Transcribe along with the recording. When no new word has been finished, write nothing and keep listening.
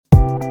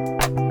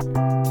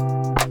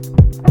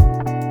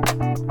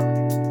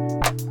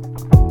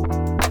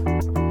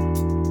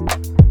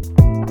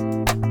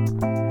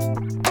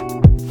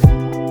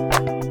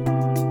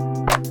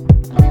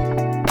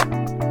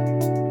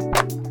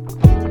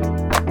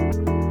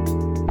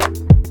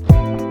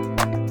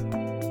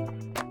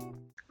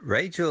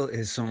Rachel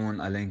is someone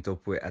I linked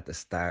up with at the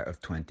start of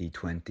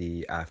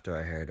 2020 after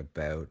I heard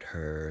about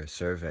her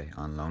survey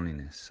on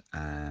loneliness.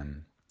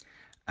 And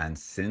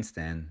since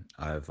then,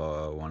 I've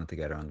wanted to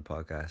get her on the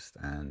podcast,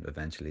 and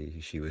eventually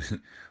she was,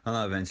 well,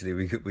 not eventually,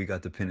 we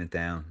got to pin it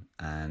down,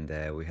 and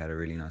we had a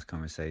really nice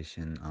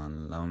conversation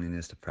on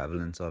loneliness, the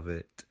prevalence of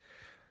it,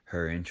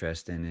 her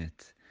interest in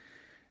it,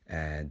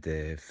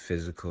 the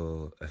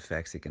physical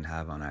effects it can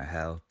have on our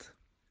health,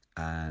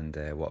 and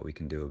what we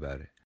can do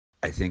about it.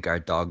 I think our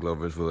dog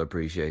lovers will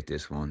appreciate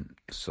this one.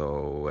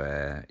 So,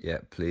 yeah,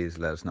 please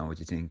let us know what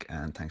you think,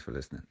 and thanks for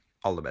listening.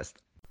 All the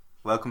best.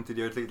 Welcome to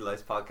the Earthly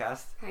Delights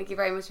podcast. Thank you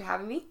very much for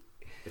having me.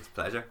 It's a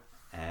pleasure.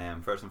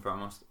 First and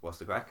foremost, what's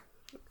the crack?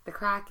 The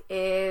crack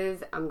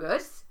is I'm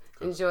good.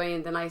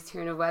 Enjoying the nice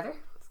turn of weather.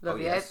 It's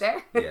lovely out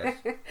there.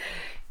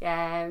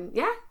 Yes.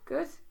 Yeah,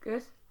 good.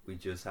 We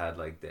just had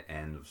like the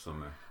end of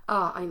summer.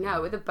 Oh, I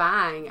know, with a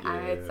bang. Yeah.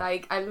 And it's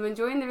like, I'm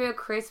enjoying the real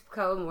crisp,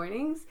 cold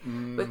mornings.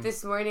 But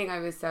this morning I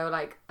was so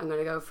like, I'm going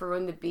to go for a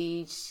run the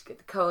beach, get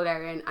the cold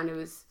air in. And it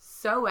was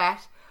so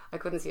wet. I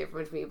couldn't see it in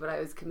front of me, but I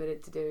was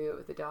committed to doing it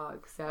with the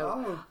dog.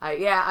 So,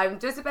 I'm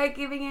just about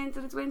giving in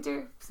till it's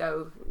winter.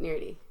 So,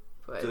 nearly.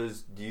 But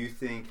Do you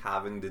think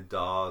having the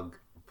dog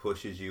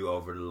pushes you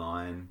over the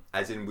line?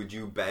 As in, would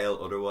you bail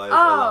otherwise?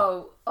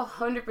 Oh,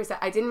 100%.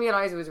 I didn't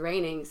realise it was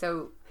raining.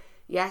 So,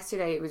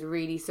 yesterday it was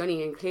really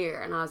sunny and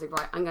clear. And I was like,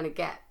 right, I'm going to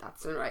get that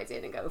sunrise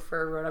in and go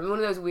for a run. I'm one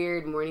of those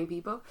weird morning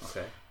people.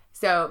 Okay.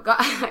 So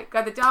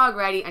got the dog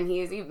ready, and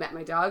you've met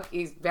my dog.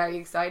 He's very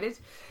excited,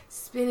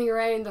 spinning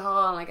around the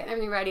hall and like getting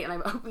everything ready. And I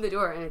open the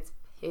door, and it's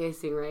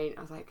pissing rain.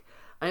 I was like,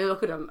 I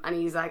look at him, and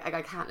he's like,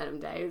 I can't let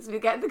him down. So we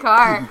get in the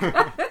car.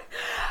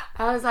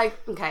 I was like,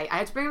 okay, I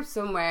had to bring him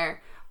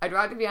somewhere. I'd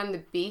rather be on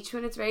the beach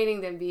when it's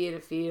raining than be in a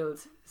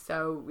field.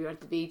 So we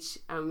went to the beach,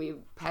 and we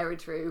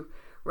powered through,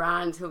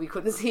 ran till we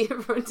couldn't see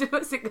in front of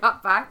us, and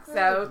got back.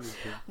 So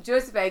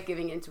just about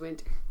giving into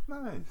winter.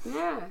 Nice.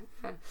 Yeah.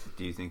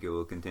 Do you think it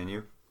will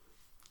continue?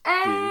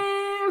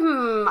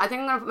 I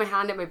think I'm going to put my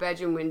hand at my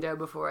bedroom window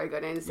before I go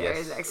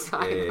downstairs next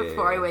time,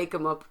 before I wake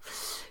him up.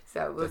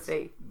 So we'll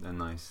see. A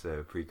nice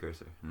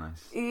precursor.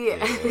 Nice.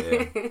 Yeah.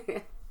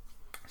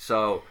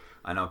 So,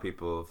 I know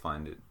people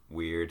find it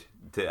weird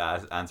to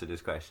answer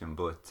this question,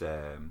 but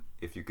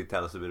if you could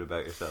tell us a bit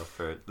about yourself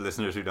for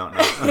listeners who don't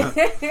know.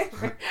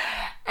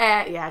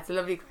 Yeah, it's a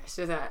lovely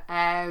question, isn't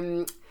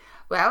it?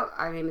 Well,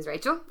 our name is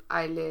Rachel.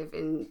 I live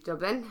in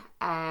Dublin.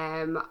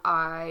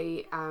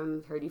 I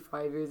am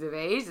 35 years of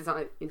age. It's not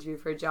an interview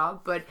for a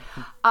job, but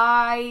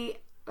I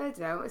don't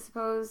know, I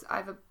suppose I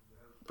have a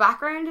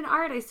background in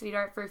art. I studied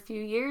art for a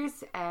few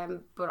years,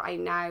 but I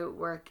now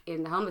work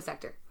in the homeless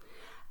sector.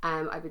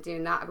 I've been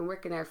doing that. I've been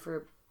working there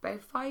for about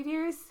 7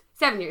 years,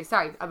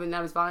 sorry. I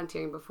was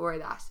volunteering before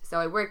that. So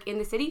I work in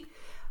the city,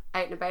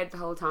 out and about the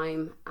whole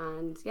time,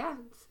 and yeah,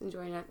 just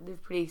enjoying it.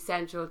 Live pretty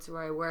central to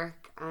where I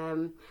work.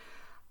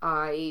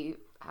 I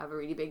have a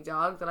really big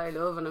dog that I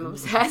love and I'm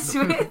obsessed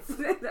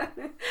with.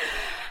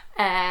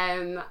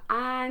 And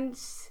I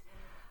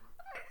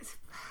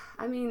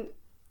mean,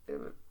 I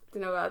don't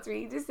know what else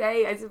really to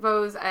say. I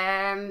suppose,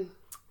 God,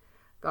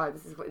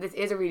 this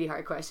is a really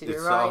hard question.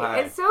 You're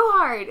right. It's so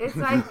hard. It's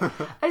like, I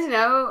don't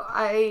know.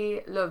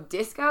 I love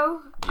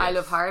disco. Yes. I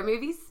love horror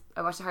movies.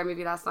 I watched a horror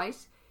movie last night,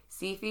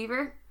 Sea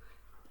Fever.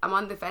 I'm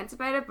on the fence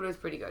about it, but it was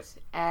pretty good.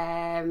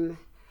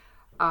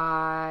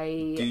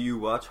 Do you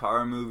watch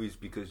horror movies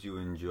because you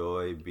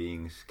enjoy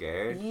being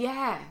scared?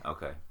 Yeah.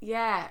 Okay.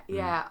 Yeah.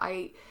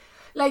 I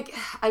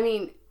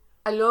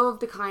love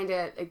the kind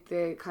of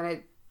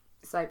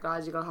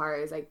psychological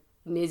horrors, like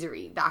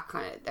Misery, that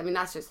kind of. I mean,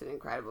 that's just an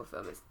incredible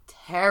film. It's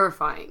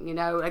terrifying, you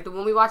know. Like the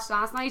one we watched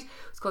last night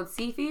was called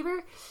Sea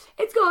Fever.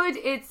 It's good.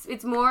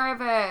 It's more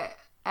of a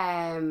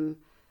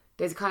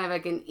there's kind of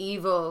like an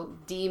evil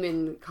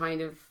demon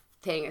kind of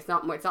thing. It's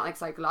not like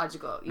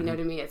psychological. You know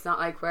what I mean? It's not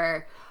like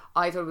where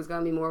I thought it was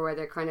going to be more where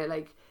they're kind of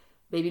like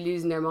maybe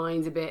losing their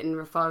minds a bit and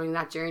we're following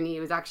that journey. It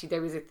was actually,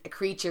 there was a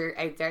creature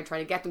out there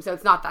trying to get them, so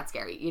it's not that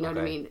scary, you know what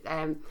I mean?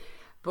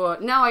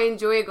 But no, I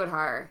enjoy a good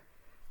horror.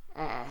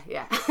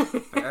 Yeah.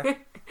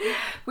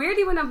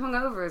 Weirdly when I'm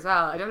hungover as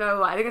well. I don't know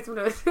why. I think it's one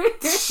of those.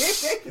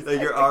 Like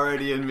you're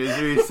already in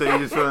misery, so you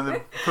just want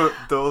to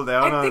dull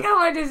down I think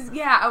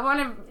I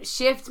want to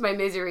shift my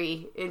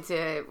misery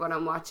into what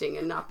I'm watching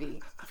and not be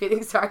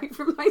feeling sorry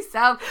for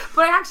myself.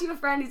 But I actually have a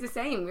friend who's the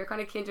same. We're kind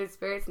of kindred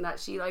spirits in that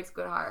she likes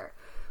good horror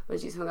when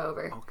she's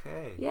hungover.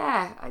 Okay.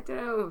 Yeah, I don't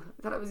know.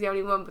 I thought I was the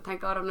only one, but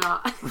thank God I'm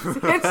not. It's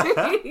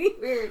really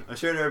weird. I'm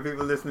sure there are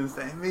people listening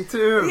saying, me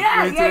too.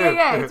 Yeah.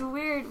 It's a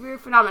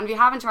weird phenomenon. If you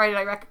haven't tried it,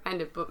 I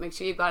recommend it, but make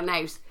sure you've got an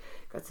out.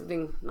 Got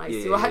something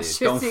nice to watch.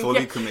 Yeah. Don't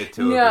fully commit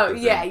to it. No,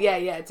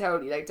 yeah,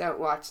 totally. Like, don't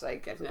watch,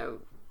 like, I don't know,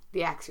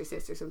 The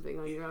Exorcist or something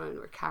on your own,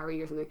 or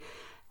Carrie or something.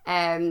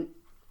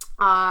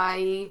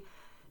 I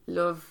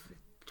love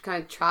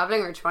kind of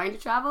traveling or trying to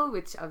travel,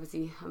 which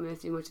obviously I'm going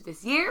to do much of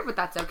this year, but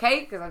that's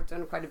okay because I've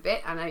done quite a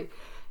bit and I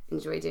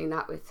enjoy doing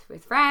that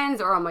with friends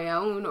or on my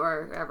own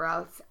or wherever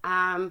else.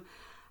 And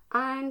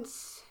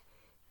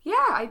yeah,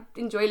 I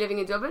enjoy living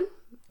in Dublin,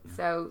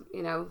 so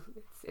you know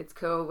it's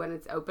cool when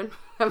it's open.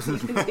 And we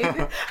can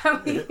do,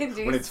 and we can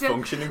do When it's stuff.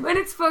 functioning. When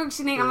it's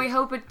functioning, and we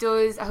hope it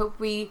does. I hope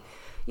we,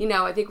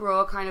 I think we're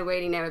all kind of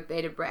waiting now with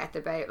bated breath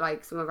about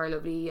like some of our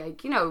lovely,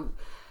 like,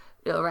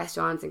 little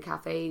restaurants and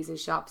cafes and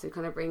shops and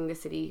kind of bring the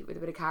city with a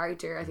bit of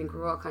character. I think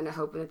we're all kind of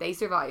hoping that they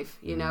survive.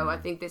 I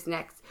think this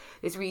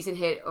recent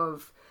hit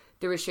of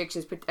the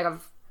restrictions,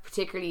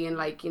 particularly in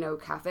like,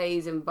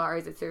 cafes and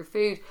bars that serve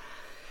food,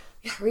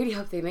 I really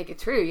hope they make it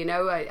through.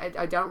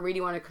 I don't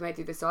really want to come out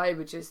the other side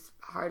with just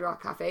Hard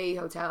Rock Cafe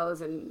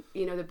hotels and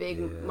the big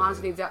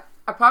monster things that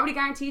are probably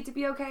guaranteed to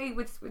be okay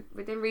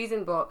within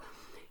reason. But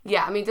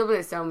yeah, I mean, Dublin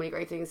has so many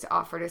great things to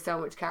offer. There's so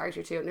much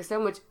character to it, and there's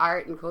so much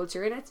art and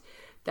culture in it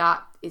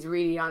that is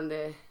really on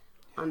the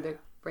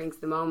brinks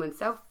of the moment.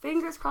 So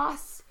fingers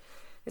crossed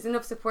there's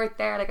enough support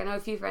there. Like, I know a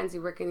few friends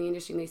who work in the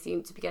industry and they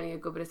seem to be getting a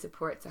good bit of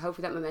support, so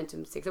hopefully that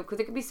momentum sticks up, because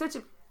it could be such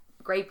a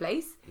great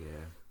place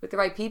with the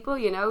right people,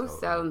 Totally.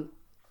 So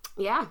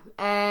yeah.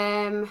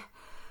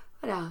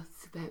 What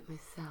else about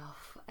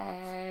myself?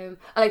 I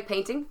like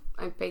painting.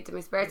 I paint in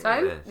my spare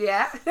time.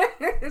 Yeah. So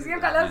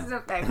I've got loads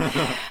of stuff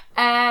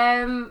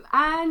now.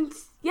 And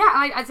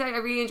yeah, I'd say I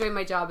really enjoy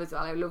my job as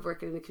well. I love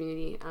working in the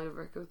community, and I love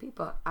working with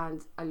people,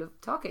 and I love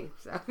talking.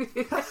 So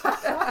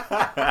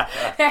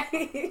there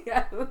you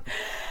go.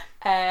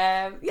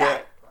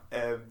 Yeah.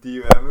 Do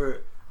you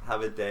ever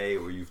have a day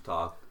where you've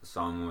talked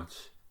so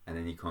much and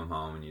then you come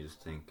home and you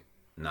just think,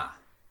 nah,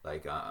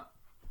 like,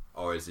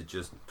 or is it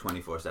just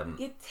 24/7?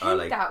 You'd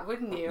think that,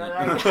 wouldn't you?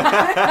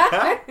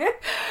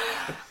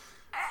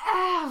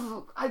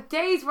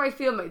 Days where I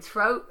feel my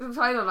throat,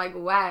 sometimes I'm like,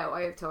 wow,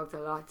 I have talked a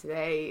lot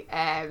today.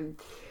 Yeah,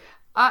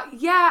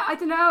 I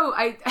don't know.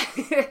 I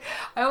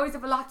always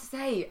have a lot to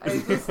say. I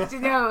just,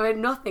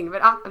 nothing.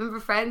 But I remember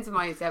friends of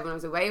mine said when I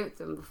was away with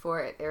them before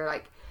it, they were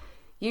like,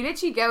 you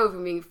literally go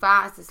from being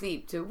fast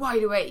asleep to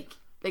wide awake,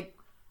 like,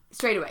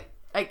 straight away.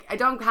 Like, I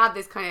don't have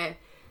this kind of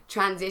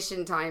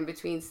transition time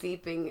between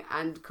sleeping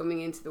and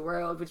coming into the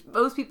world, which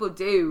most people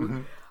do.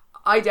 Mm-hmm.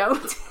 I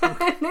don't.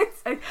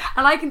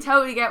 And I can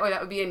totally get why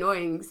that would be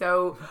annoying.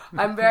 So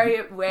I'm very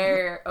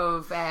aware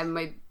of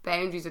my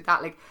boundaries with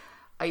that. Like,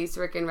 I used to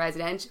work in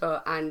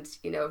residential, and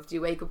do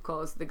wake up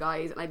calls to the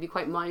guys, and I'd be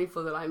quite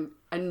mindful that I'm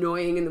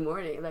annoying in the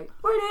morning. I'm like,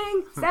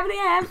 morning, 7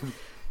 a.m.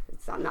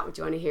 It's not what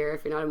you want to hear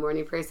if you're not a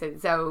morning person.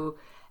 So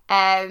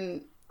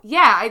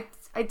yeah,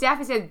 I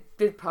definitely said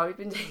there's probably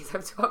been days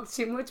I've talked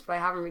too much, but I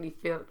haven't really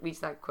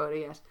reached that quota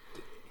yet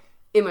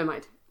in my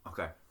mind.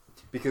 Okay,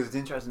 because it's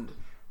interesting.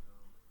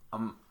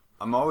 I'm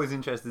always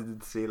interested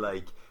to see,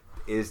 like,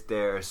 is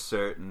there a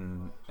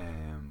certain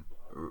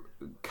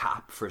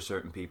cap for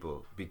certain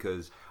people?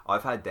 Because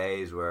I've had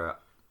days where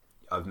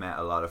I've met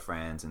a lot of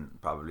friends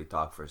and probably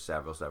talked for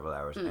several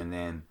hours, and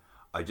then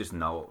I just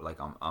know, like,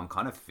 I'm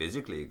kind of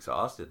physically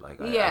exhausted. Like,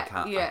 I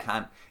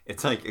can't.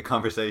 It's like a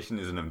conversation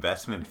is an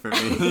investment for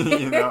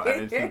me, And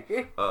I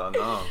think, oh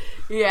no,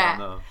 yeah,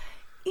 oh, no.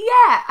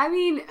 Yeah. I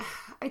mean,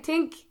 I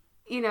think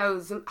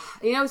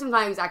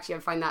sometimes actually I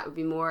find that would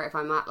be more if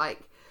I'm at,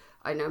 like,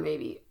 I know,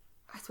 maybe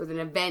I suppose an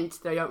event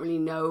that I don't really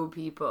know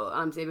people.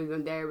 I'm saying maybe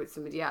I'm there with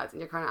somebody else, and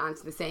you're kind of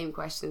answering the same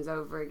questions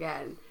over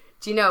again.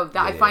 Do you know that?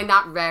 Yeah, I find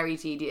that very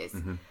tedious,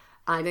 and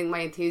I think my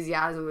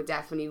enthusiasm would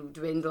definitely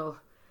dwindle.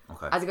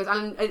 Okay. As it goes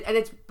on, and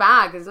it's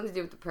bad because it's nothing to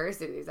do with the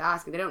person who's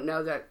asking. They don't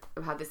know that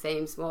I've had the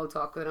same small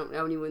talk. They don't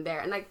know anyone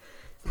there, and like,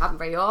 it doesn't happen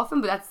very often.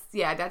 But that's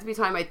the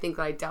time I think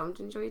that I don't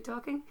enjoy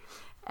talking.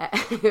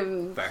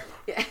 Fair.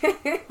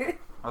 Yeah.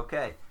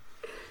 Okay.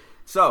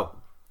 So,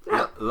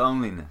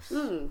 loneliness.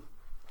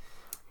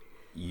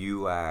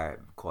 You are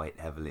quite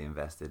heavily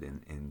invested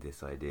in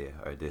this idea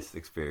or this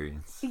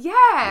experience.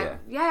 Yeah,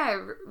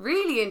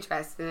 really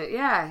interested in it.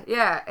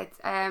 Yeah. It's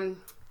I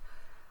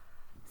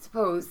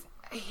suppose.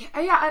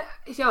 Yeah,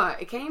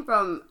 it came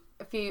from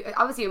a few.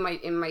 Obviously,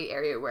 in my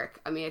area of work.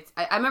 I mean,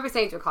 I remember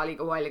saying to a colleague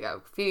a while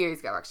ago, a few years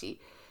ago actually,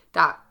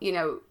 that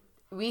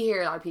we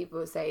hear a lot of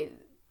people say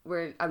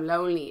I'm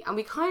lonely, and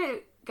we kind of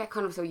get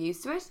so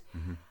used to it.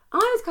 Mm-hmm. I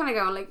was kind of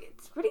going, like,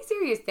 it's a pretty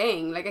serious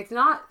thing. Like, it's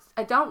not.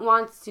 I don't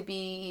want to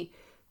be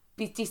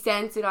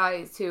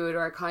desensitized to it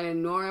or kind of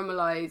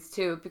normalized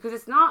to it, because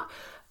it's not.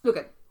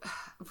 Look,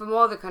 from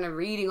all the kind of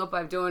reading up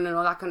I've done and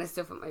all that kind of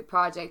stuff with my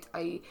project,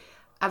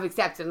 I've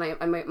accepted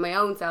my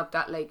own self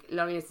that, like,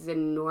 loneliness is a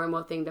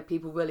normal thing that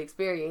people will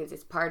experience.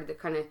 It's part of the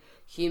kind of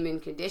human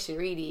condition,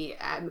 really.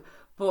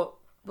 But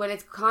when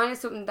it's kind of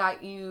something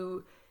that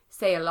you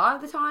say a lot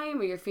of the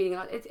time, or you're feeling a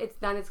lot,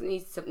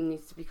 something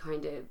needs to be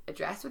kind of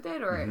addressed with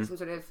it, or some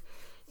sort of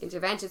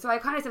intervention. So I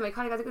kind of said to my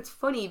colleague, I was like, it's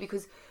funny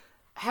because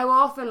how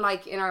often,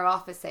 like, in our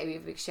office, say we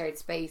have a big shared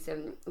space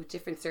and with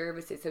different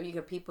services, so you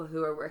have people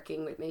who are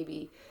working with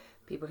maybe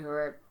people who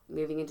are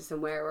moving into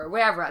somewhere or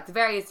wherever, at the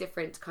various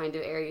different kind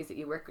of areas that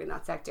you work in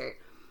that sector,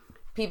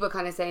 people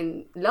kind of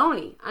saying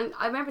lonely. And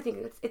I remember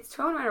thinking, it's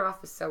thrown around our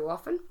office so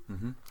often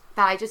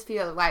that I just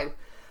feel, wow,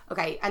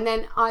 okay. And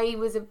then I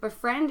was a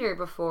befriender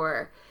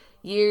before,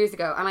 years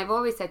ago, and I've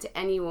always said to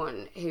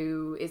anyone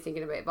who is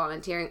thinking about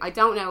volunteering, I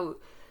don't know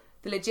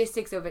the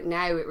logistics of it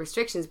now with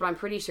restrictions, but I'm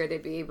pretty sure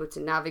they'd be able to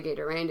navigate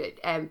around it.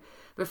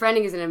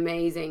 Befriending is an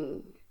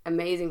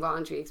amazing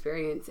voluntary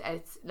experience.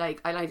 It's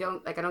like, and I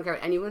don't care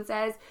what anyone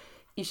says,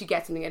 you should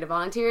get something out of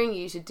volunteering.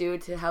 You should do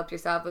it to help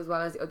yourself as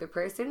well as the other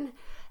person.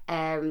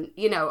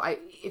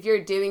 If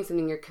you're doing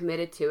something, you're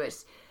committed to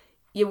it,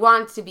 you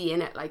want to be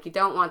in it. Like, you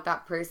don't want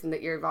that person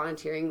that you're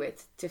volunteering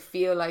with to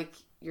feel like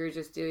you're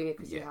just doing it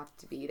because you have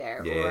to be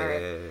there,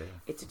 or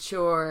it's a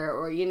chore,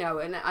 or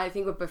and I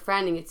think with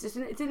befriending, it's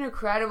an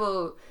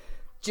incredible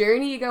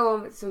journey you go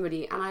on with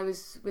somebody. And I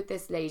was with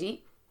this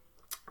lady,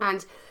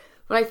 and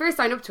when I first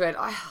signed up to it,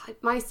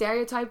 my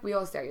stereotype, we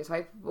all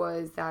stereotype,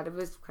 was that it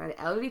was kind of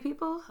elderly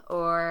people,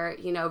 or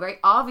very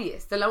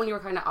obvious. The lonely were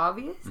kind of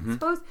obvious, I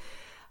suppose.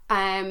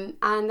 And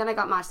then I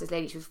got matched with this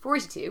lady. She was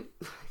 42.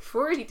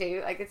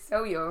 42, like, it's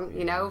so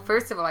young,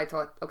 First of all, I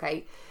thought,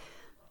 okay.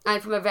 And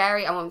from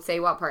I won't say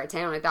what part of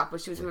town like that,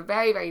 but she was from a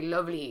very, very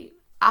lovely,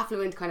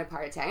 affluent kind of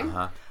part of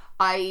town.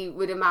 I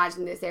would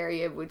imagine this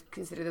area would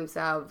consider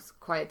themselves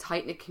quite a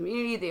tight-knit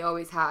community. They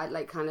always had,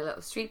 like, kind of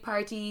little street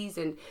parties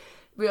and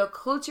real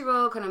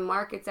cultural kind of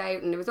markets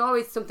out. And there was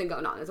always something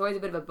going on. There was always a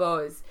bit of a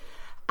buzz.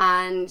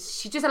 And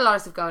she just had a lot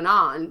of stuff going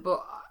on.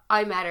 But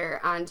I met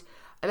her, and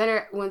I met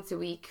her once a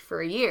week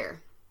for a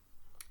year.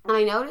 And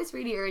I noticed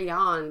really early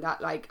on that,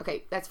 like,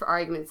 okay, let's for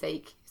argument's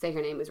sake say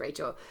her name was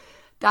Rachel,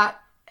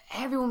 that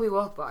everyone we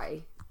walked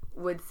by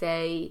would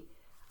say,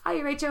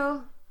 hiya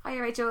Rachel,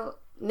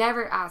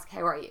 never ask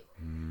how are you.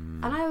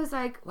 And I was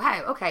like,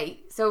 wow, okay,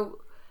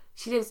 so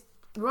she lives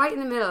right in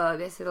the middle of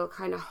this little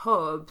kind of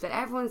hub that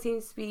everyone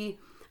seems to be,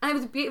 and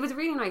it was a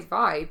really nice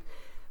vibe.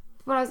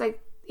 But I was like,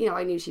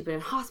 I knew she'd been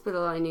in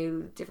hospital, I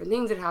knew different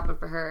things had happened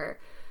for her,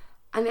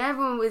 and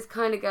everyone was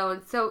kind of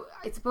going, so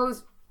I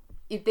suppose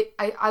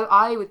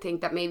I would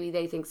think that maybe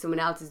they think someone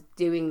else is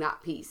doing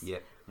that piece. Yeah.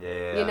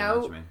 I know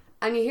what you mean.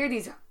 And you hear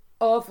these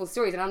awful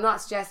stories, and I'm not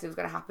suggesting it was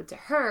going to happen to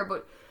her,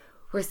 but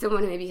where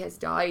someone maybe has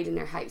died in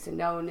their house and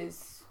no one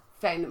has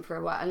found them for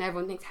a while, and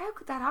everyone thinks, how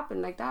could that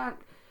happen like that?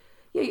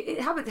 Yeah,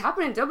 it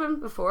happened in Dublin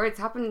before. It's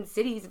happened in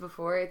cities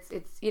before. It's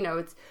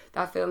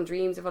that film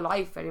Dreams of a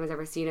Life, if anyone's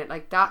ever seen it,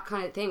 like that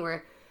kind of thing,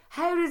 where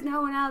how does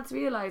no one else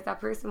realise that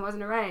person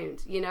wasn't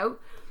around,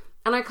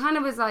 And I kind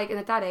of was like, and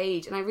at that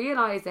age, and I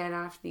realised then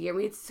after the year,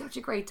 we had such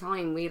a great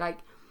time.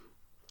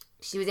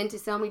 She was into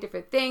so many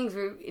different things.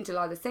 We were into a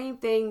lot of the same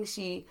things.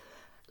 She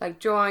like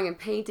drawing and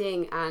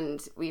painting,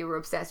 and we were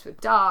obsessed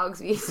with dogs.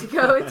 We used to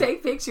go and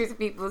take pictures of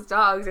people's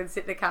dogs and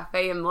sit in a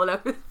cafe and mull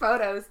over the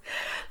photos,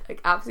 like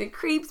absolute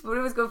creeps, but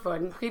it was good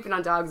fun. Creeping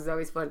on dogs is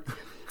always fun.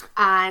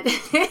 And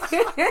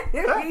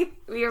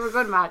we were a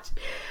good match.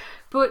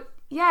 But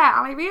yeah,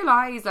 and I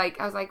realised, like,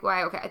 I was like,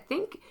 wow, okay,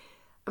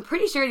 I'm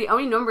pretty sure the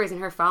only numbers in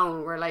her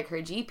phone were like her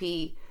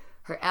GP,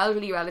 her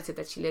elderly relative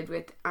that she lived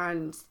with,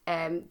 and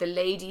the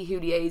lady who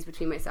liaised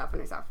between myself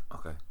and herself.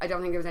 Okay. I don't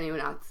think there was anyone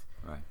else.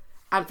 Right.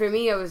 And for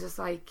me, I was just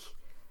like,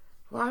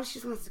 what if she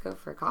just wants to go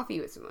for a coffee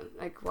with someone?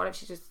 Like, what if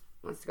she just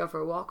wants to go for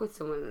a walk with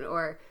someone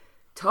or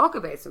talk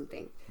about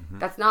something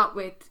that's not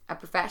with a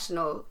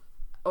professional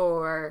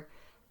or,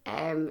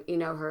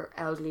 her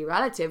elderly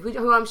relative,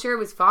 who I'm sure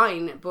was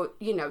fine, but,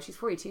 she's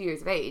 42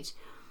 years of age.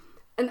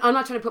 And I'm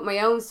not trying to put my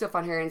own stuff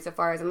on her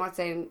insofar as I'm not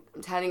saying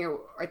I'm telling her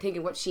or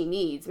thinking what she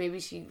needs.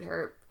 Maybe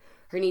her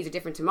needs are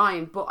different to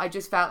mine, but I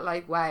just felt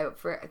like, wow,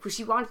 because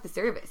she wanted the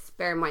service,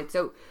 bear in mind.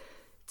 So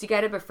to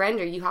get a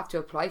befriender, you have to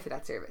apply for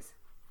that service.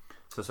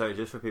 So sorry,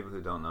 just for people who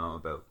don't know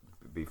about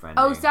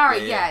befriending. Oh,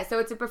 sorry, yeah. So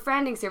it's a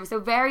befriending service. So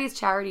various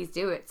charities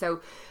do it.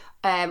 So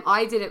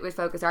I did it with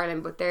Focus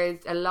Ireland, but there's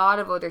a lot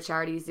of other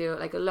charities do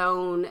it, like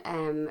Alone.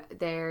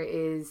 There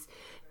is...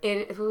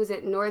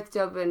 North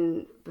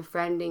Dublin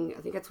Befriending,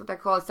 I think that's what they're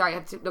called. Sorry, I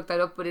have to look that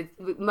up. But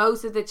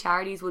most of the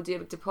charities will do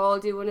it.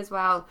 DePaul do one as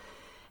well.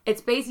 It's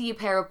basically you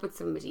pair up with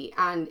somebody,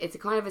 and it's a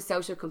kind of a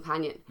social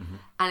companion.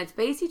 And it's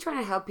basically trying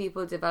to help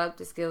people develop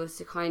the skills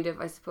to kind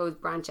of, I suppose,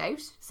 branch out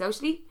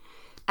socially.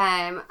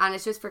 And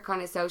it's just for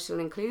kind of social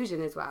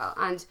inclusion as well.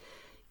 And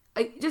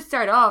I just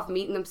start off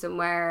meeting them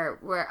somewhere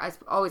where I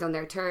always on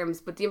their terms,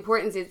 but the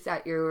importance is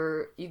that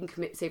you can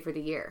commit, say, for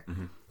the year,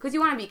 because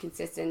you want to be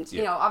consistent.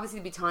 Yeah. Obviously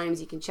there'll be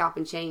times you can chop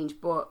and change,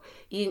 but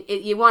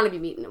you want to be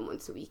meeting them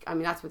once a week. I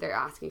mean, that's what they're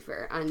asking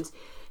for, and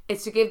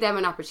it's to give them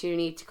an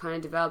opportunity to kind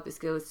of develop the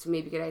skills to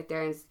maybe get out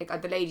there. And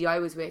like the lady I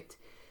was with,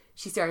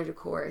 she started a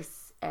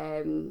course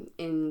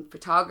in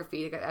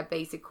photography, like a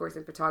basic course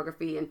in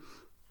photography, and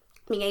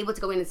being able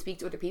to go in and speak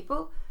to other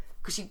people.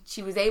 Because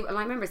she was able, and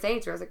I remember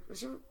saying to her, I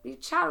was like, you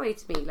chat away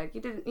to me, like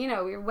you didn't,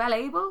 you're well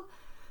able,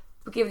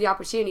 but give the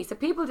opportunity. So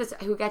people just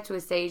who get to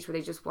a stage where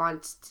they just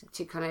want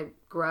to kind of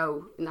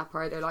grow in that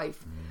part of their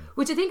life,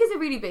 which I think is a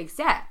really big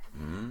step,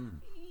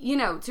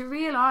 to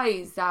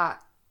realise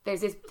that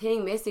there's this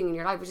thing missing in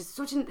your life, which is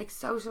such an, like,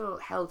 social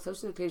health,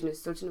 social inclusion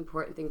is such an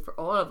important thing for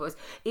all of us,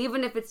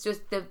 even if it's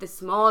just the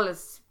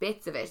smallest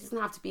bits of it. It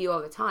doesn't have to be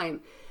all the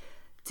time.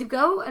 To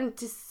go and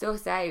to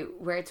suss out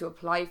where to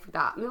apply for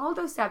that. I mean, all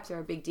those steps are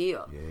a big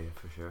deal. Yeah,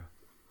 for sure.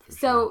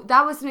 So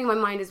that was something in my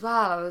mind as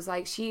well. I was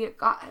like, how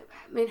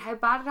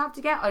bad did it have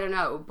to get? I don't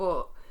know.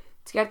 But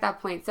to get to that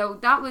point. So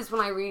that was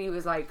when I really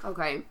was like,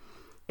 okay,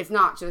 it's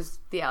not just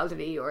the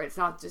elderly, or it's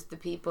not just the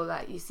people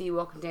that you see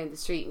walking down the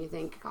street and you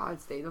think, God,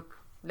 they look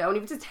lonely,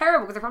 which is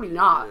terrible because they're probably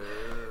not.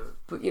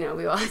 But you know,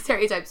 we all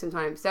stereotype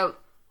sometimes. So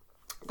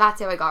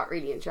that's how I got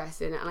really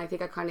interested in it. And I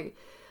think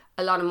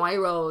a lot of my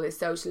role is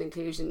social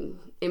inclusion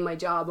in my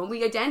job, and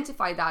we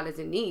identify that as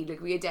a need. Like,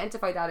 we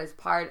identify that as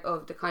part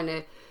of the kind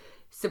of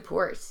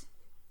support,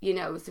 you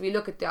know. So we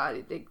look at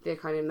the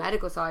kind of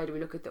medical side, and we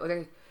look at the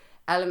other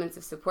elements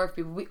of support for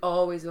people. We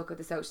always look at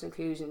the social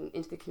inclusion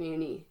into the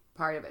community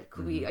part of it,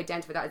 because we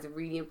identify that as a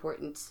really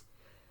important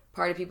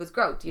part of people's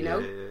growth, you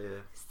know.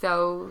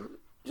 So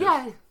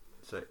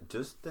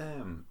just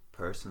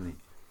personally,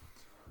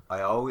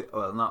 I always,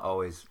 well, not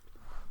always,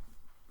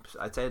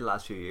 I'd say the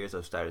last few years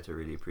I've started to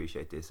really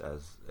appreciate this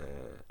as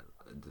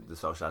the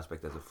social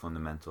aspect as a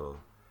fundamental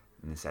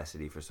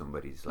necessity for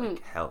somebody's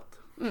like health.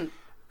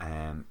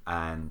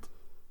 And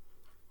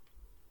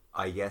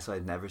I guess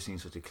I'd never seen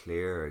such a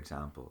clear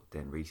example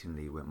than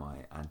recently with my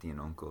auntie and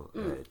uncle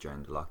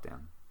during the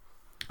lockdown.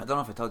 I don't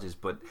know if I told you this,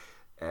 but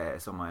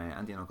so my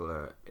auntie and uncle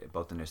are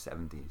both in their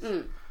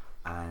 70s,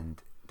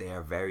 and they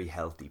are very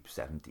healthy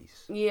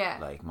 70s. Yeah.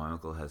 Like, my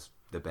uncle has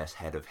the best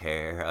head of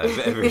hair I've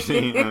ever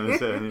seen,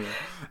 and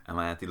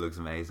my auntie looks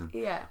amazing.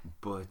 Yeah.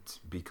 But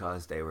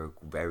because they were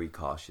very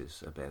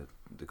cautious about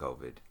the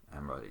COVID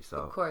and Roddy, so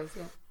of course,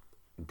 yeah,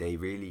 they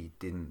really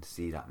didn't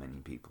see that many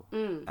people,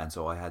 and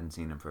so I hadn't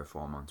seen them for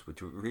 4 months,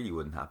 which really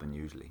wouldn't happen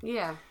usually.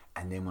 Yeah.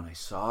 And then when I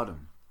saw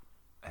them,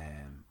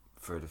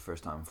 for the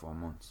first time in 4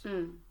 months,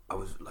 I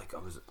was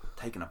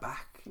taken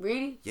aback.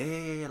 Really?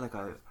 Yeah. Like,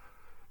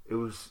 it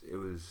was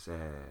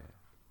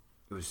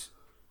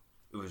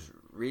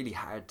really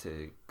hard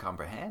to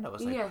comprehend. I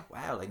was like,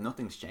 wow, like,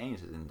 nothing's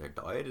changed, and their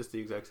diet is the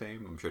exact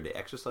same. I'm sure they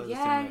exercise the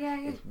same. Yeah.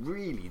 It's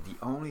really the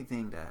only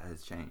thing that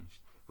has changed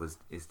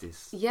is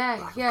this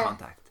lack lack of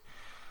contact.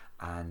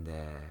 And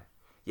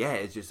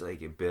it's just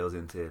like, it builds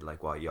into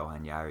like what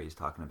Johan Yari is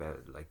talking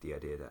about, like the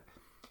idea that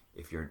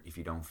if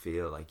you don't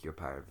feel like you're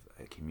part of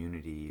a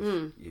community,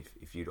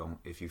 if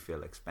you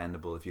feel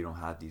expendable, if you don't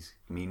have these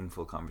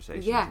meaningful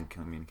conversations and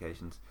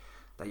communications,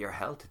 that your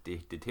health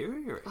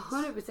deteriorates.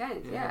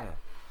 100%.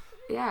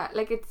 Yeah.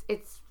 Like,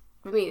 it's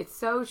I mean, it's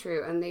so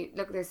true. And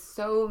there's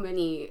so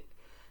many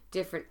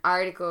different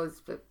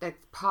articles that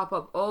pop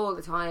up all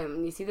the time,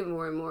 and you see them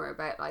more and more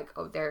about like,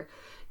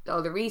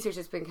 all the research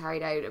that's been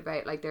carried out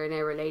about, like, they're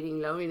now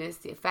relating loneliness,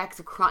 the effects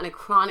of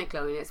chronic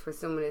loneliness, where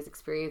someone is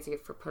experiencing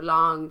it for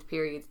prolonged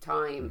periods of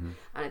time,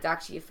 and it's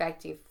actually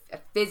affecting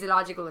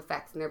physiological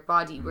effects in their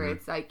body, where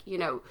it's like, you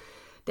know,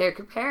 they're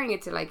comparing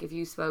it to like if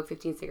you smoke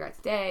 15 cigarettes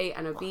a day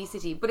and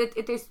obesity, but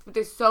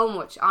there's so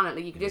much on it.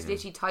 Like, you can just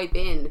literally type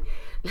in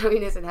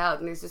loneliness and health,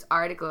 and there's just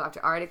article after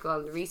article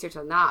on the research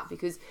on that.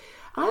 Because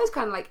I was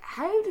kind of like,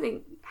 how do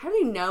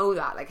they know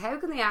that? Like, how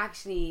can they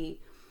actually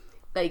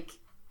like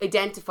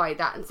identify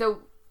that? And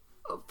so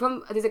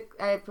there's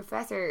a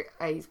professor,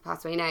 he's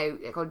passed away now,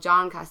 called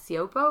John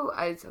Cacioppo.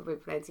 I hope I'm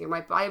pronouncing it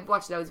right, but I've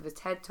watched loads of his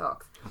TED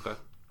Talks. Okay.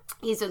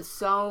 He's done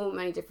so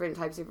many different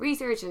types of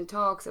research and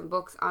talks and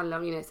books on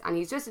loneliness, and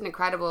he's just an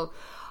incredible,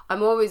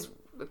 I'm always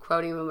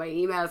quoting him in my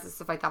emails and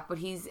stuff like that, but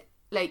he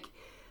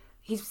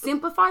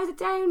simplifies it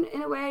down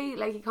in a way,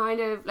 like, he kind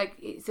of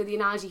like, so the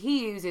analogy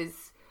he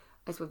uses,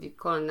 I suppose you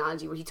call it an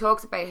analogy, where he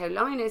talks about how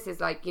loneliness is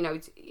like, you know,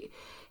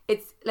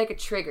 it's like a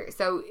trigger.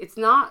 So it's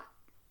not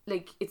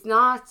an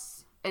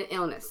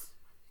illness.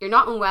 You're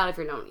not unwell if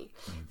you're lonely.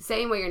 The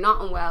same way you're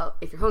not unwell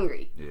if you're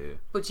hungry. Yeah.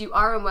 But you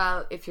are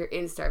unwell if you're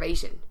in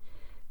starvation.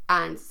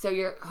 And so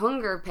your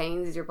hunger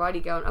pains is your body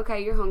going,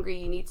 okay, you're hungry,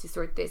 you need to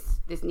sort this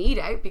need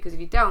out, because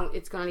if you don't,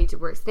 it's going to lead to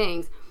worse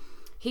things.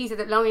 He said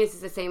that loneliness is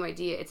the same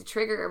idea. It's a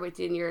trigger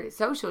within your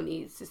social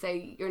needs to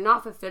say you're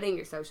not fulfilling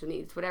your social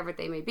needs, whatever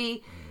they may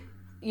be.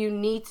 You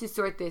need to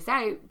sort this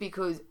out,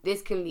 because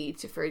this can lead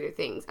to further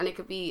things. And it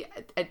could be,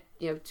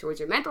 towards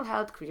your mental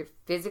health, towards your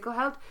physical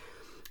health.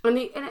 And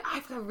I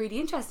found that really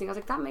interesting. I was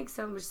like, that makes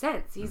so much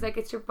sense. He's like,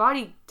 it's your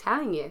body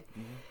telling you.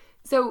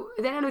 So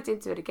then I looked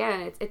into it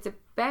again,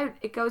 and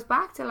it goes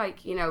back to,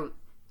 like, you know,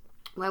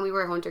 when we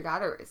were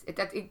hunter-gatherers.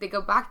 They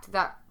go back to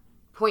that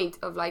point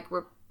of, like,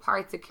 we're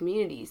parts of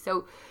communities.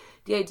 So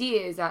the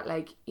idea is that,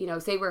 like, you know,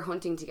 say we're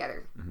hunting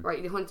together,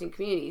 right? You're hunting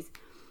communities,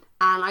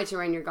 and I turn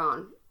around, you're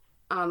gone.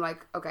 And I'm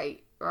like,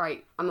 okay,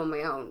 right, I'm on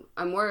my own.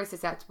 I'm more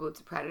susceptible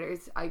to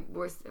predators. I'm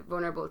more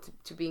vulnerable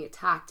to being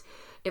attacked.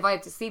 If I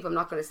have to sleep, I'm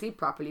not going to sleep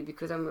properly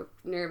because I'm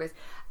nervous.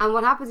 And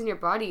what happens in your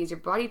body is your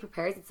body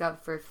prepares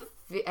itself for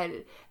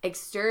an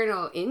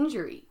external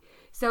injury.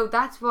 So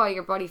that's why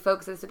your body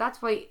focuses. So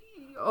that's why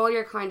all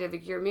your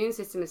your immune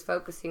system is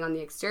focusing on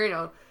the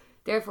external.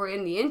 Therefore,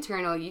 in the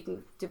internal, you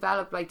can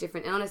develop like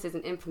different illnesses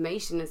and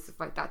inflammation and stuff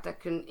like that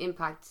can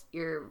impact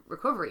your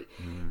recovery.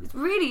 It's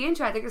really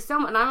interesting. There's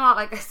and I'm not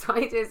like a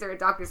scientist or a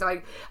doctor, so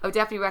I would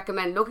definitely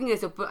recommend looking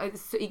this up. But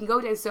you can go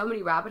down so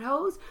many rabbit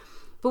holes.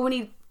 But when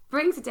he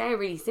brings it down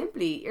really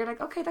simply, you're like,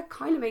 okay, that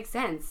kind of makes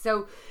sense.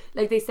 So,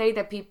 like, they say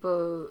that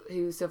people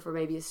who suffer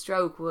maybe a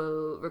stroke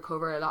will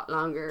recover a lot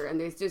longer, and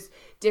there's just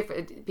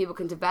different people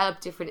can develop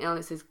different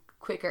illnesses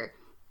quicker.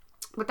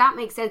 But that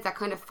makes sense, that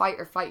kind of fight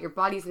or flight, your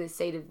body's in a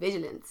state of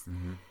vigilance.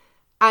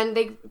 And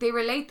they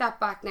relate that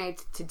back now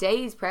to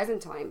today's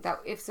present time, that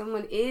if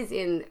someone is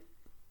in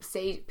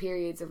stage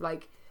periods of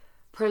like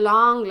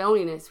prolonged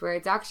loneliness where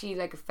it's actually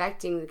like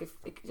affecting, like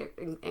if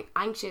they're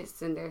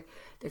anxious and they're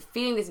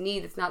feeling this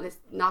need that's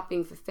not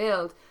being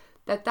fulfilled,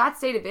 that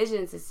state of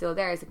vigilance is still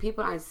there. So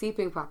people aren't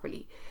sleeping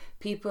properly,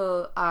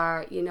 people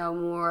are, you know,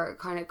 more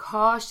kind of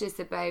cautious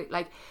about,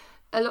 like,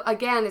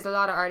 again, there's a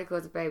lot of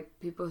articles about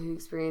people who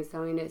experience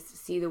loneliness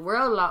see the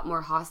world a lot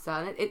more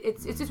hostile, and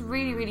it's just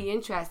really, really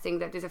interesting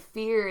that there's a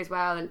fear as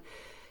well. And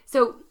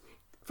so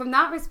from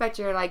that respect,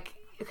 you're like,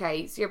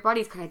 okay, so your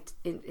body's kind of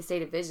in a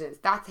state of vigilance.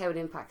 That's how it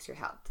impacts your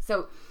health.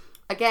 So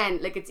again,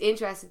 like, it's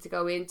interesting to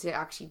go into,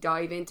 actually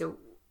dive into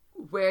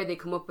where they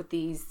come up with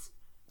these,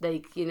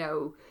 like, you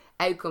know,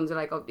 outcomes are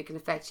like, oh, it can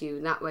affect you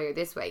in that way or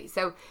this way.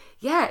 So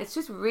yeah, it's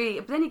just really,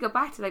 but then you go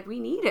back to like, we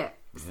need it.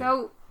 Yeah,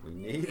 so we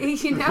need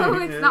it. You know,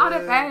 it's not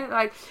about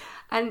like,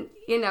 and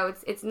you know,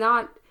 it's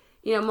not,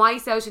 you know, my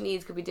social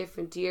needs could be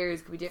different to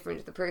yours, could be different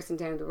to the person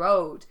down the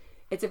road.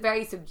 It's a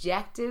very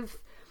subjective,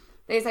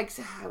 there's like,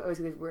 I was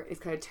going to word, it's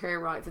kind of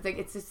term right. It's like,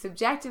 it's a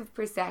subjective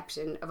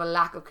perception of a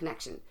lack of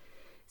connection.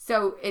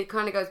 So it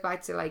kind of goes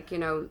back to like, you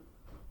know,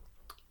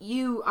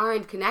 you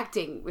aren't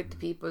connecting with the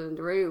people in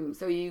the room.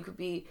 So you could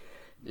be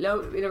in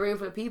a room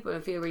full of people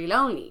and feel really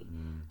lonely.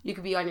 You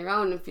could be on your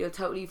own and feel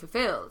totally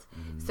fulfilled.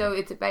 So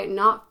it's about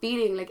not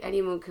feeling like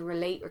anyone can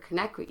relate or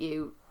connect with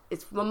you.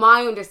 It's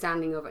my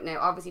understanding of it. Now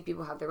obviously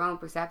people have their own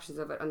perceptions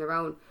of it and their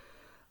own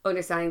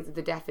understandings of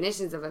the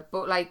definitions of it,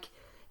 but like,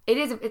 it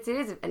is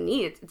a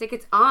need. It's like,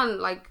 it's on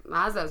like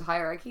Maslow's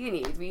hierarchy of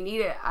needs. We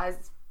need it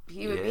as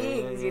human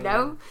beings, you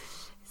know.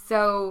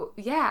 So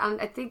yeah, and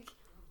I think,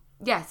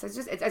 yes,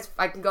 it's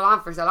I can go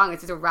on for so long.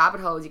 It's just a rabbit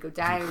hole. You go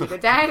down,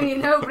 you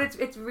know. But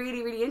it's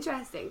really, really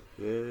interesting.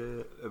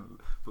 Yeah,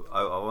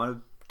 I want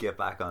to get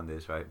back on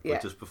this, right?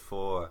 But just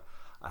before,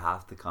 I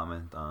have to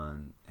comment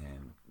on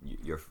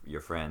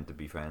your friend, the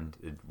befriend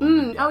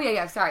woman. Oh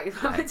yeah. Sorry,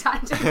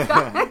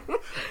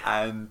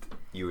 and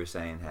you were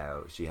saying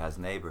how she has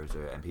neighbours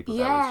and people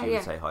that she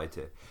would say hi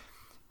to,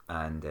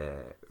 and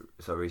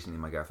so recently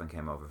my girlfriend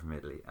came over from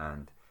Italy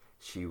and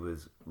she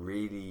was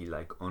really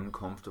like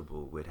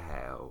uncomfortable with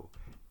how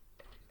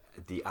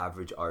the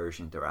average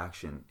Irish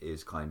interaction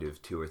is kind of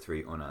 2 or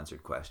 3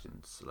 unanswered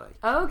questions.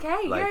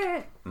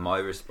 Like, my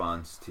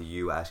response to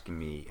you asking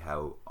me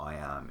how I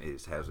am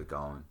is, how's it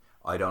going?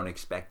 I don't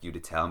expect you to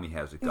tell me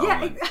how's it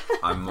going.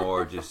 I'm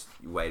more just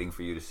waiting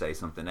for you to say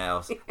something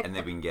else and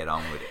then we can get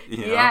on with it,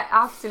 you know? Yeah,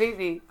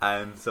 absolutely.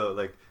 And so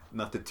like,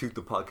 not to toot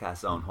the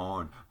podcast's own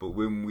horn, but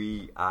when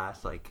we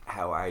ask like,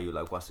 how are you,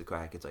 like, what's the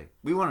crack, it's like,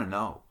 we want to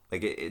know.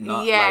 Like, it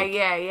not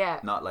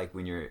not like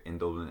when you're in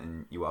Dublin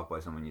and you walk by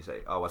someone, you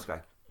say, oh, what's the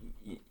crack?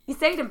 You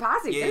say it in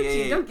passing, don't you?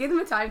 You don't give them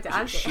a time to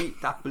answer.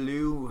 That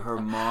blew her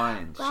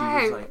mind. Wow.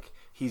 She was like,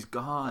 he's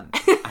gone.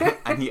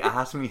 And he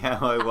asked me how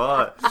I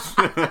was.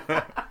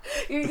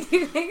 You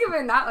think of it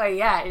in that way,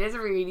 yeah, it is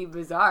really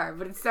bizarre,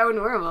 but it's so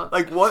normal.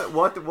 Like,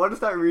 what is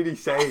that really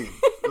saying?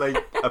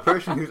 Like, a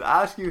person who's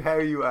asked you how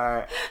you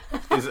are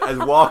is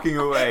walking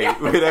away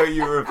without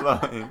you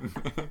replying.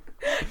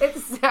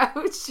 It's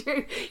so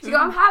true. You go,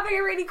 I'm having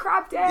a really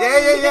crap day.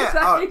 Yeah.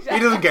 Oh, he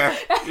doesn't care.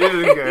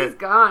 He's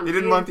gone. He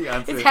didn't want the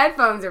answer. His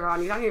headphones are on.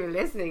 He's not even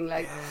listening.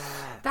 Like,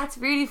 that's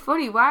really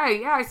funny. Wow.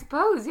 Yeah, I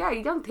suppose. Yeah,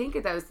 you don't think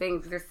of those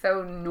things. They're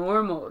so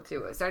normal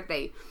to us, aren't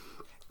they?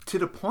 To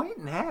the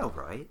point now,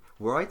 right,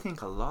 where I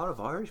think a lot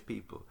of Irish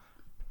people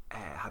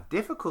have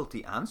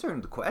difficulty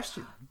answering the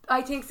question.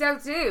 I think so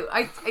too.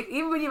 I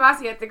even when you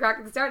asked me at the crack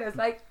at the start, I was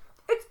like,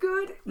 it's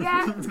good.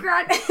 Yeah, it's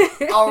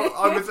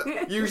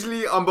great.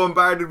 Usually I'm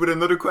bombarded with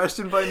another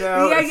question by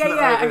now.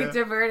 Yeah. I can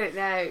divert it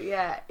now.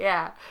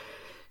 Yeah.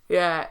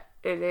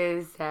 It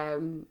is.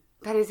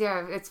 That is,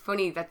 yeah. It's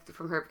funny that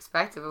from her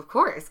perspective, of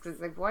course, because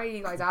like, why are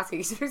you guys asking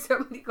each other so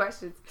many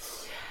questions?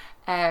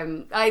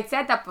 I'd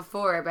said that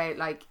before about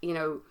like, you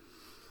know,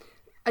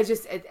 I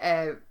just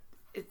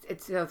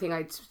it's another thing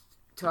I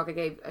talk I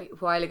gave a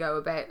while ago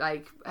about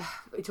like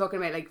talking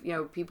about like, you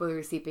know, people who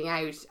are sleeping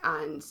out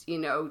and, you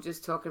know,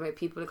 just talking about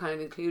people kind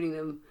of including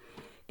them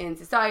in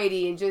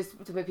society and just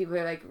talking about people who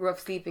are like rough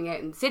sleeping out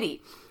in the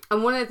city.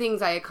 And one of the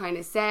things I kind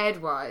of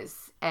said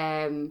was,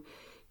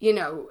 you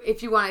know,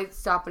 if you want to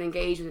stop and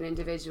engage with an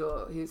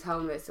individual who's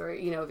homeless or,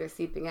 you know, they're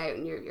sleeping out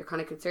and you're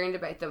kind of concerned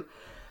about them,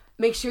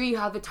 make sure you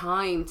have the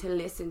time to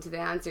listen to the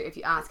answer if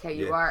you ask how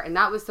you are. And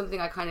that was something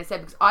I kind of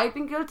said because I've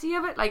been guilty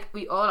of it. Like,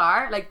 we all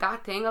are. Like,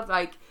 that thing of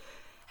like,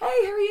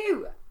 hey, how are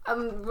you?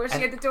 I'm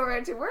rushing out the door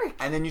out to work.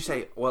 And then you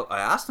say, well, I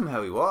asked him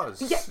how he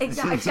was. Yeah,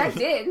 exactly. I checked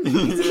in.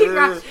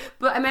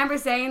 But I remember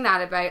saying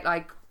that about,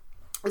 like,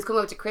 it was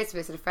coming up to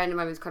Christmas and a friend of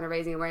mine was kind of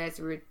raising awareness.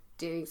 We were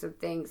doing some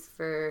things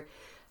for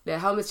the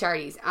homeless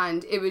charities.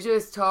 And it was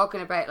just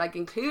talking about, like,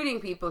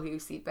 including people who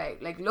sleep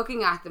out. Like,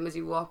 looking at them as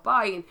you walk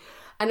by. And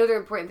another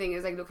important thing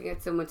is, like, looking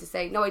at someone to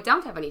say, no, I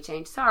don't have any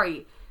change.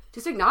 Sorry.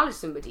 Just acknowledge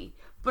somebody.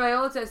 But I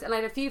also, and I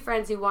had a few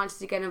friends who wanted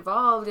to get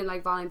involved in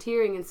like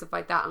volunteering and stuff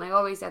like that, and I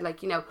always said,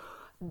 like, you know,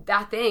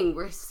 that thing,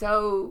 we're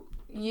so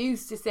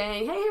used to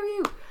saying, hey, how are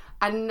you?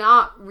 And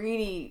not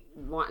really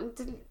wanting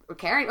to, or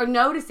caring, or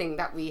noticing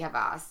that we have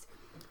asked.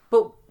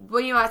 But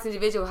when you ask an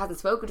individual who hasn't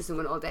spoken to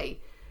someone all day,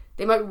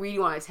 they might really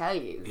want to tell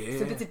you. Yeah.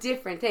 So it's a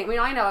different thing. I mean,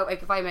 I know,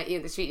 like, if I met you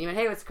in the street and you went,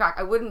 hey, what's the crack?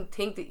 I wouldn't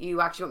think that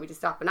you actually want me to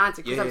stop and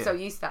answer, because I'm so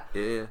used to that.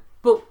 Yeah.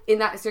 But in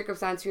that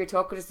circumstance, where you're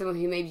talking to someone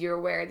who maybe you're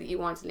aware that you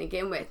want to link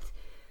in with,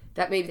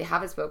 that maybe they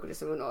haven't spoken to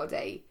someone all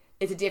day,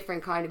 it's a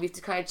different kind of, we have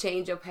to kind of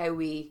change up how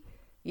we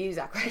use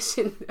that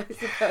question, I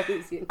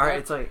suppose. You know? Alright,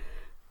 it's like,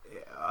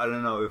 I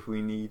don't know if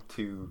we need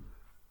to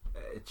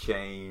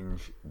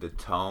change the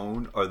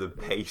tone or the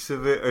pace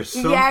of it or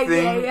something,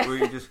 where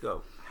you just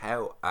go,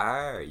 how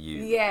are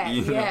you? Yeah,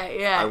 you know?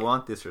 yeah. I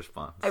want this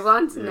response. I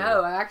want to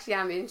know. I actually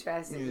am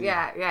interested.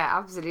 Yeah,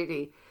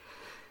 absolutely.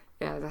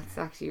 Yeah, that's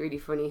actually really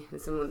funny.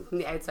 When someone from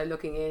the outside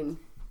looking in.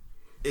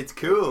 It's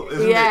cool,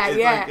 isn't it?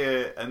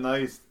 It's like a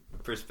nice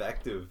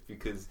perspective,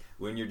 because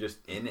when you're just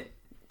in it,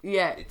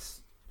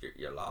 it's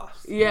you're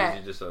lost. Yeah.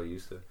 You're just so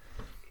used to it.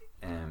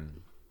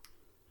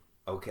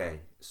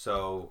 Okay,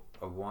 so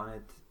I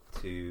wanted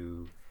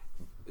to.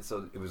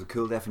 So it was a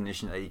cool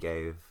definition that you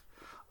gave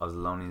of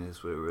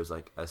loneliness, where it was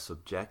like a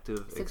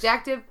subjective.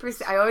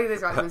 I always get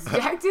this wrong.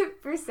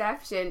 Subjective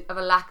perception of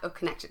a lack of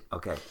connection.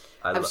 Okay,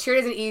 I'm sure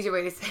there's an easier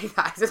way to say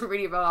that. It doesn't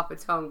really roll off the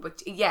tongue,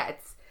 but yeah,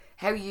 it's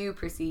how you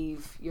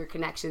perceive your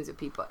connections with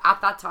people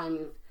at that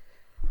time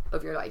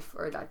of your life,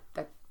 or that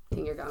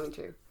thing you're going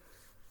through.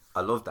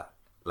 I love that.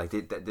 Like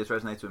this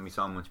resonates with me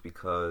so much,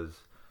 because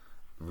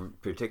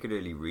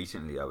particularly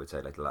recently, I would say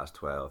like the last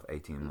 12,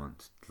 18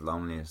 months, the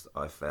loneliness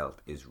I felt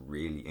is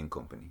really in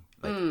company,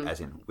 like as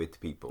in with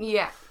people.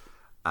 Yeah.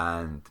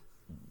 And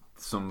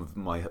some of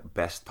my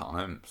best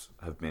times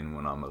have been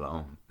when I'm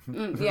alone.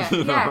 Yeah,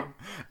 you know?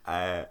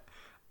 yeah.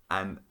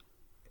 And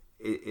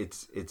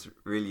it's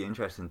really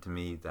interesting to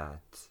me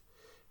that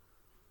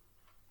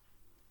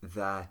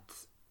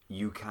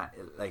you can't,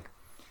 like,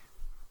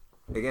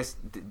 I guess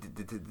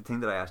the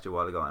thing that I asked you a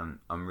while ago, and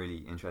I'm really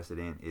interested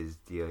in, is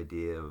the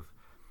idea of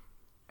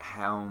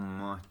how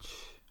much.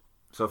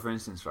 So, for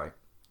instance, right,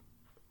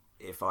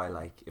 if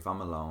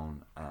I'm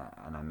alone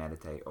and I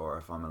meditate, or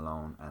if I'm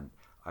alone and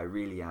I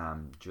really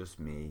am just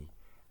me,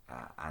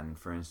 and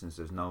for instance,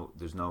 there's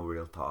no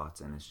real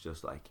thoughts, and it's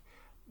just like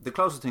the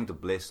closest thing to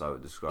bliss I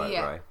would describe,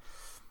 right?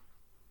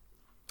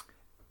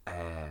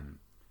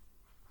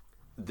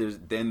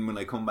 Then when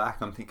I come back,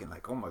 I'm thinking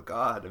like, oh my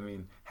god, I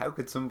mean, how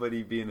could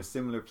somebody be in a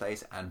similar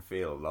place and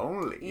feel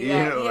lonely?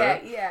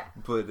 Yeah.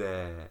 But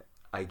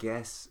I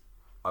guess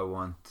I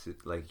want to,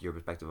 like, your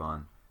perspective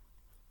on,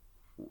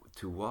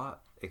 to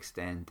what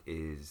extent do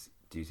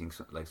you think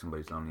like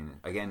somebody's loneliness?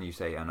 Again, you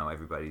say, I know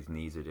everybody's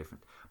needs are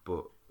different,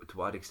 but to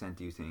what extent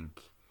do you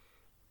think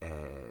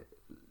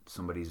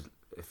somebody's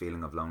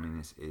feeling of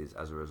loneliness is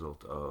as a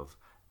result of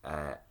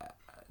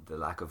the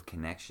lack of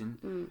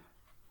connection?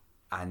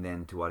 And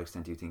then to what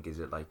extent do you think is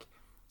it like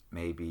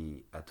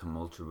maybe a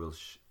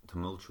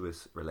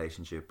tumultuous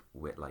relationship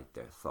with like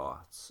their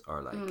thoughts,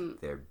 or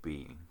like their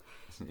being?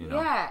 You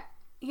know?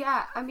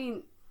 Yeah. I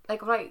mean,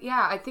 like,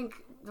 I think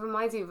it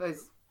reminds me of, I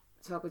was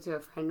talking to a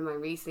friend of mine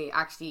recently,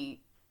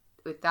 actually,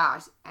 with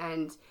that,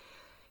 and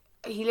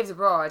he lives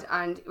abroad,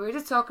 and we were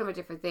just talking about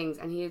different things,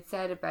 and he had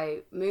said about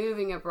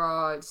moving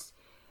abroad.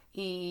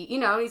 He,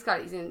 he's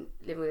living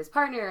with his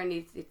partner, and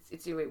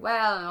it's doing really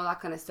well and all that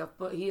kind of stuff,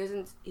 but he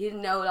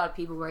didn't know a lot of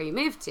people where he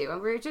moved to,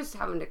 and we were just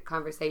having a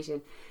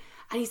conversation,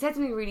 and he said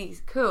something really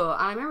cool,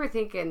 and I remember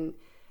thinking,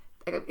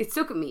 like, it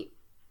stuck with me,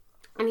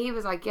 and he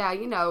was like, yeah,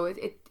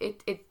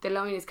 the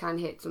loneliness can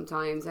hit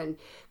sometimes and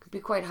could be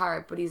quite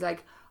hard, but he's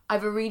like,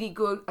 I've a really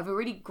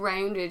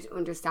grounded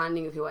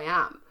understanding of who I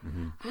am.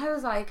 And I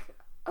was like,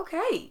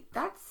 okay,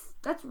 that's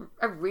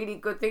a really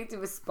good thing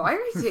to aspire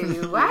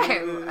to.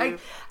 Wow.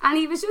 And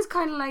he was just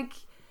kind of like,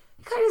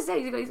 he kind of said,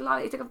 he's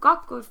like, I've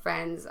got good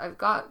friends, I've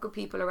got good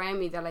people around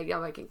me that, like,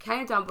 I can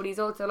count on, but he's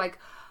also like,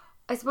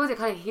 I suppose I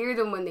kind of hear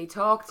them when they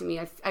talk to me.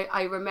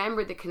 I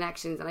remember the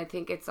connections, and I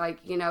think it's like,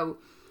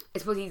 I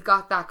suppose he's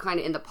got that kind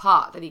of in the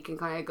pot that he can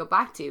kind of go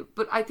back to.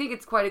 But I think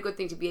it's quite a good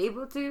thing to be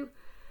able to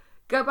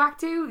go back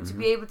to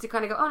be able to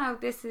kind of go, oh no,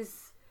 this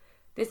is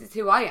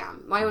who I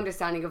am, my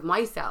understanding of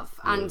myself.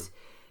 And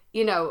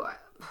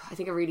I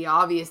think a really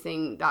obvious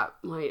thing that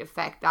might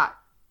affect that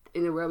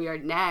in the world we are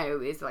now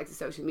is like the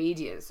social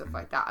media and stuff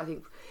like that. I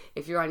think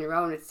if you're on your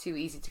own, it's too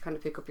easy to kind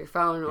of pick up your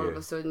phone and all of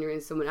a sudden you're in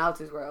someone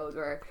else's world,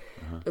 or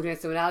looking at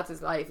someone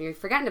else's life, and you're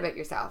forgetting about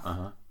yourself,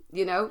 and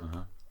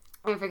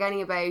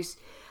forgetting about,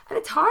 and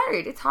it's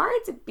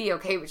hard to be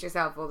okay with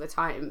yourself all the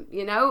time,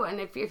 and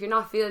if you're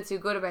not feeling too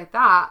good about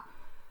that,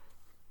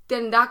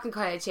 then that can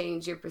kind of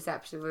change your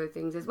perception of other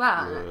things as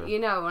well.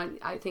 And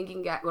I think you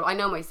can get, I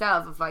know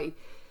myself, if I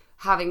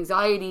have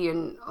anxiety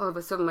and all of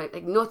a sudden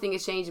like nothing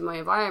has changed in my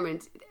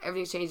environment,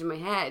 everything's changed in my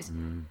head,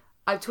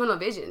 I have tunnel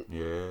vision.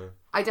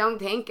 I don't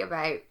think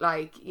about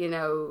like,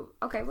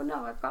 okay, well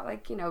no, I've got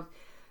like,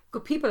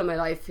 good people in my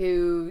life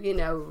who,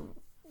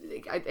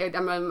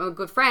 I'm a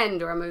good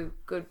friend, or I'm a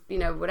good,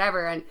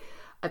 whatever, and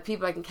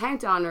people I can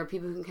count on, or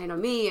people who can count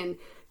on me, and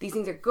these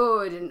things are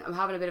good, and I'm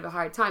having a bit of a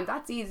hard time.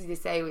 That's easy to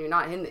say when you're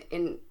not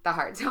in the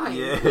hard time,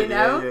 you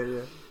know?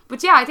 Yeah.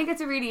 But yeah, I think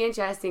it's a really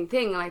interesting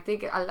thing, and I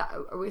think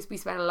we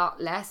spend a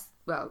lot less,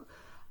 well,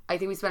 I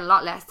think we spend a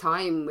lot less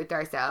time with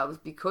ourselves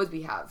because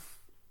we have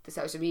the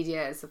social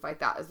media and stuff like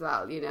that as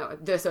well, you know.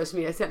 The social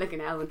media, I sound like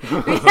an Ellen.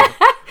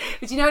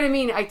 But you know what I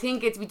mean? I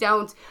think it's like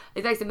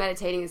the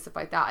meditating and stuff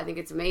like that. I think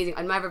it's amazing.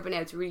 I've never been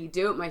able to really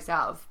do it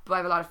myself, but I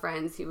have a lot of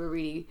friends who are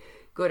really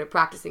good at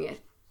practicing it.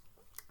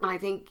 And I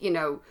think, you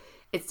know,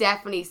 it's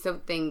definitely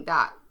something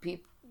that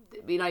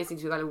it'd be nice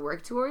things we've got to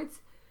work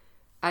towards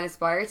and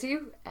aspire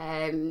to.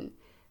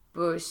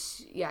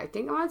 But yeah, I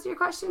think I'm answering your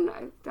question.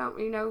 I don't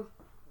really know.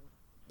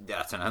 Yeah,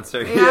 that's an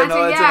answer. Yeah,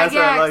 no, it's an answer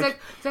I like.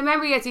 So I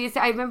remember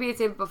I remember you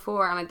saying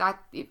before, and that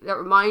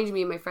reminded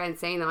me of my friend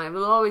saying that. I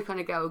will always kind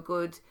of get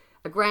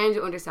a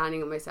grounded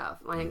understanding of myself.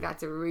 I think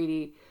that's a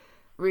really,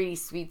 really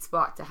sweet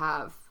spot to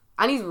have.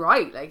 And he's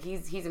right, like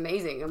he's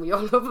amazing, and we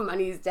all love him, and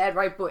he's dead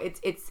right. But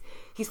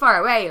he's far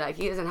away, like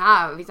he's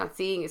not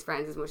seeing his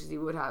friends as much as he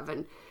would have,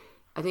 and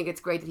I think it's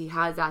great that he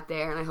has that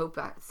there, and I hope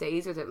that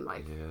stays with him,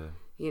 like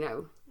you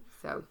know.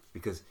 So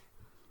because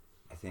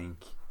I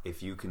think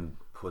if you can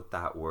put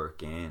that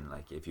work in,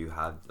 like if you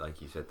have,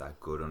 like you said, that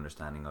good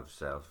understanding of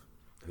self,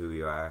 who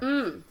you are,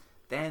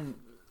 then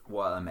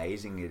what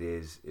amazing it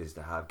is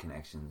to have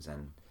connections.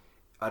 And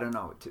I don't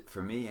know,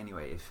 for me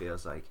anyway, it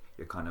feels like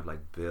you're kind of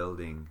like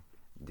building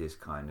this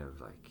kind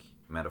of like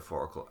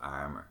metaphorical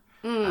armor,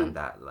 and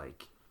that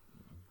like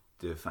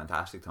the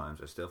fantastic times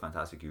are still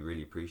fantastic, you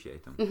really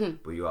appreciate them,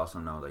 but you also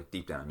know, like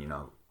deep down, you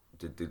know,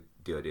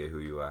 the idea who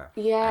you are.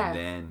 And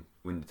then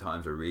when the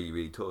times are really,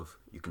 really tough,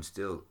 you can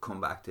still come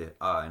back to,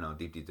 I know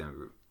deep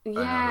down.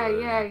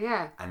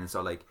 Yeah. And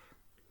so like,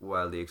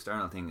 while the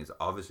external thing is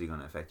obviously going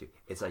to affect you,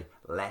 it's like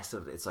less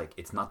of, it's like,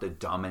 it's not the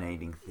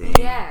dominating thing.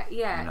 Yeah,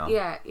 you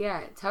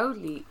know?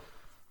 Totally.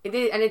 It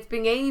is, and it's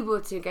being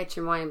able to get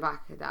your mind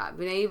back to that,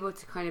 being able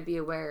to kind of be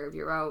aware of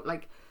your own,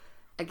 like,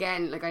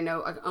 again, like I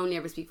know I can only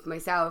ever speak for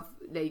myself,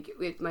 like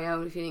with my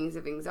own feelings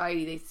of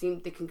anxiety,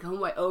 they can come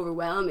quite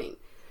overwhelming.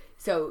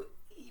 So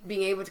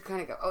being able to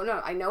kind of go, oh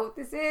no, I know what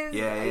this is.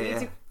 I need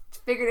to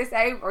figure this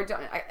out, or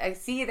I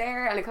see you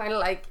there, and I kind of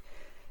like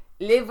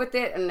live with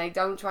it, and I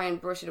don't try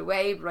and brush it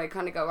away, but I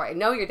kind of go, right, I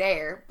know you're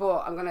there, but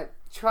I'm gonna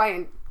try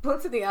and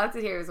put something else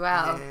in here as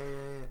well.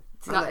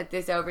 To not let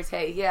this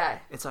overtake.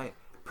 It's like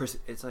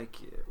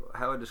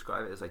how I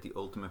describe it is like the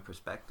ultimate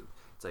perspective.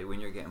 It's like when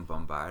you're getting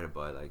bombarded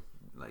by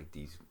like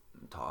these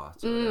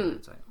thoughts or whatever,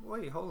 it's like,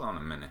 wait, hold on a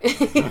minute.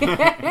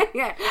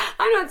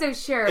 I'm not so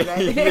sure about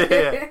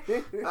it.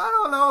 I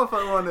don't know if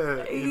I want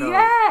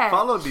to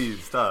follow these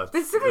thoughts.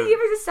 But sometimes you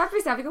ever just stop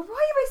yourself and go, why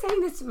am I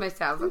saying this to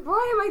myself? Like,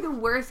 why am I the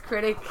worst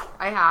critic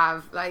I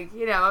have? Like,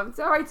 you know, it's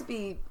alright to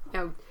be, you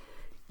know,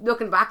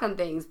 looking back on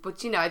things,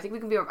 but you know, I think we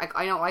can be, like,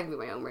 I know I can be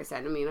my own worst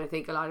enemy, and I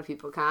think a lot of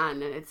people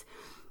can, and it's,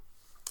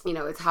 you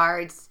know, it's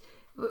hard.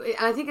 And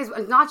I think it's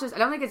not just, I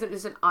don't think it's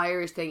just an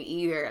Irish thing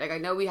either. Like, I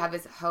know we have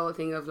this whole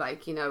thing of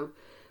like, you know,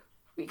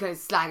 we kind of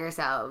slag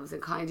ourselves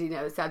and kind of, you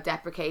know,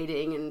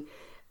 self-deprecating, and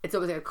it's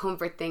almost like a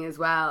comfort thing as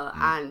well.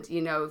 And,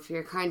 you know, if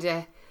you're kind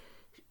of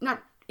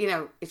not, you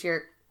know, if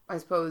you're, I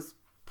suppose,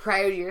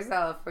 proud of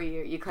yourself, or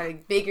you kind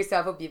of big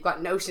yourself up, you've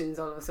got notions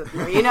all of a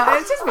sudden, or, you know,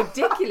 it's just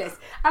ridiculous.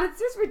 And it's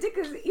just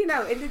ridiculous, you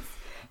know,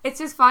 it's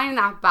just finding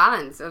that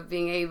balance of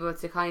being able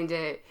to kind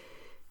of,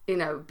 you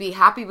know, be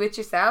happy with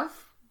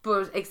yourself,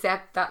 but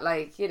accept that,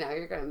 like, you know,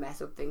 you're going to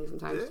mess up things from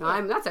time to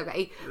time. That's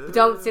okay. But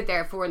don't sit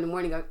there at 4 a.m.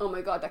 going, oh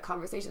my God, that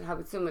conversation I had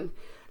with someone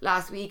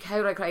last week,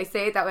 how could I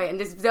say it that way? And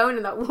just zone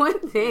in that one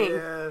thing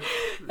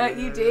that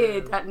you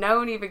did that no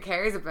one even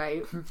cares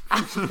about.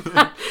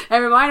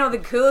 And remind all the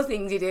cool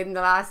things you did in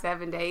the last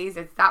 7 days.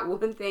 It's that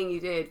one thing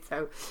you did.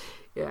 So,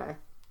 yeah.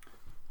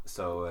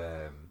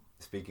 So,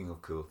 speaking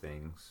of cool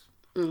things,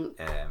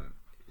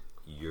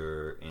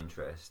 your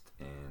interest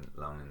in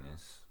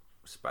loneliness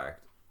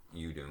sparked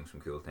you doing some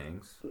cool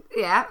things.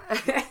 Yeah.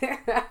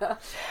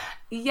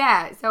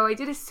 So I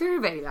did a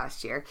survey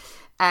last year.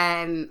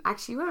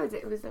 Actually, what was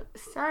it? It was the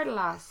start of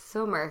last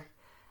summer.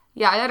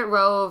 I let it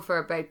roll for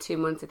about 2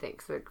 months, I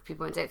think, so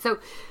people went out. So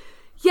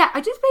I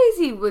just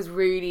basically was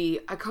really,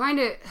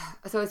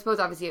 so I suppose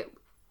obviously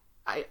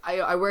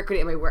I work with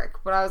it in my work,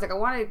 but I was like, I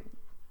want to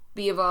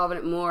be involved in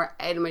it more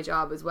out of my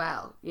job as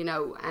well, you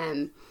know.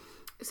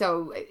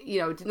 So, you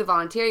know, doing the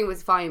volunteering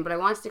was fine, but I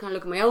wanted to kind of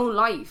look at my own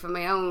life and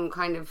my own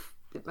kind of,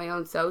 my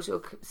own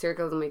social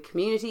circles and my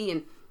community.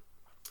 And,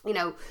 you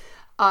know,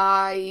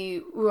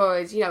 I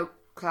would, you know,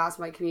 class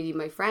my community,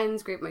 my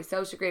friends group, my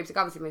social groups, like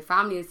obviously my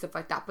family and stuff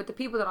like that, but the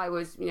people that I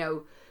was, you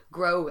know,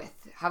 grow with,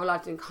 have a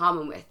lot in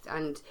common with,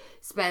 and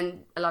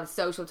spend a lot of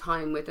social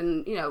time with,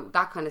 and, you know,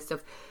 that kind of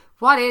stuff.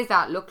 What does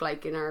that look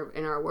like in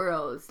our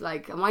worlds?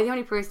 Like, am I the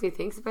only person who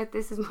thinks about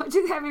this as much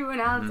as everyone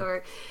else?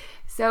 Or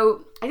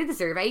so I did the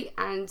survey,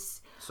 and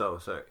so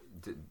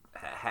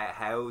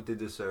how did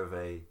the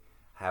survey?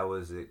 How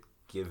was it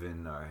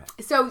given? Or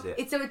sorry.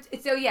 It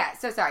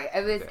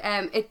was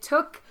it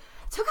took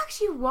took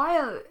actually a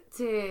while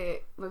to.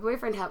 My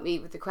boyfriend helped me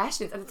with the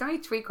questions, and it's only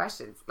 3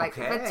 questions. Like,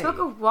 Okay. it took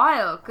a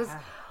while because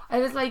I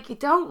was like, you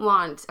don't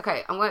want.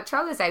 Okay, I'm going to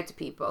throw this out to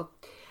people.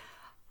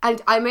 And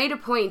I made a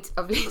point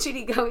of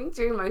literally going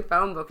through my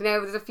phone book. Now,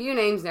 there's a few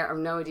names there. I have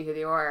no idea who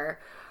they are.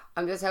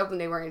 I'm just hoping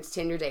they weren't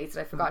Tinder dates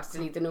and I forgot to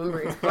delete the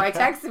numbers. But I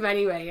text them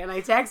anyway, and I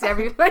text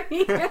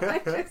everybody.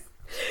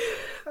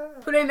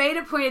 But I made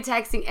a point of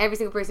texting every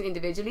single person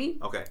individually.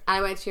 Okay. And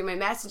I went through my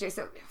messenger.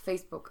 So,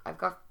 Facebook, I've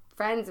got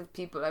friends of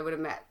people I would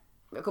have met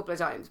a couple of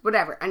times.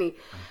 Whatever. And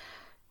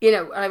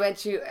and I went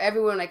through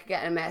everyone I could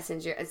get in a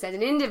messenger and sent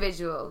an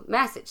individual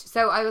message.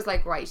 So I was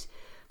like, right,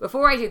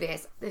 before I do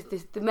this,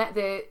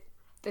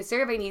 the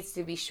survey needs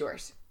to be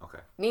short. Okay.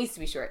 Needs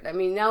to be short. I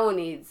mean, no one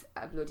needs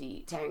a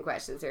bloody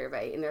 10-question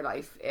survey in their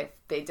life if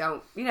they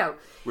don't,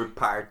 With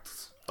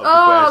parts of the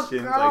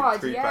questions, God,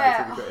 like 3 yeah.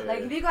 parts of the question.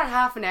 Like, if you got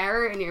half an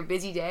hour in your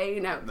busy day,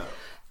 No.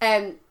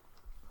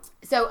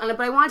 But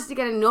I wanted to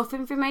get enough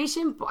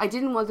information, but I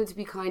didn't want them to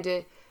be kind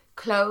of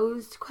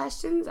closed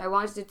questions. I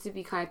wanted it to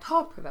be kind of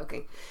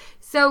thought-provoking.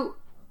 So,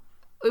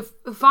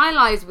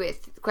 finalised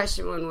with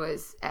question 1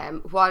 was,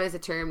 what does the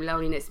term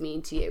loneliness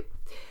mean to you?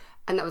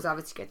 And that was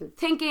obviously getting them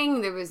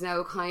thinking. There was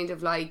no kind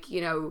of like,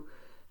 there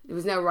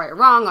was no right or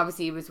wrong.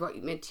 Obviously, it was what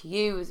it meant to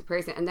you as a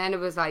person. And then it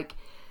was like,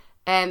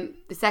 the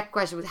second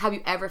question was, have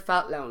you ever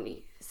felt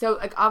lonely? So,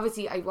 like,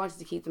 obviously, I wanted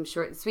to keep them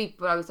short and sweet,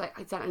 but I was like,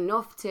 it's not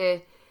enough to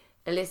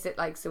elicit,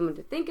 like, someone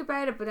to think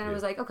about it. But then I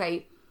was like,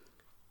 okay,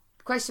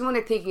 question 1,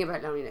 they're thinking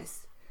about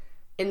loneliness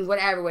in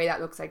whatever way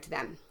that looks like to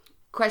them.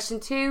 Question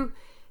 2,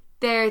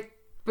 they're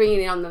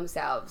bringing it on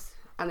themselves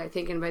and they're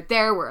thinking about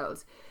their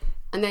world.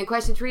 And then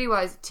question 3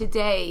 was,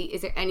 today,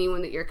 is there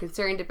anyone that you're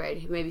concerned about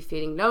who may be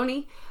feeling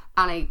lonely?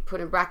 And I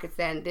put in brackets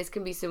then, this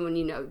can be someone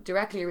you know,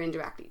 directly or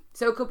indirectly.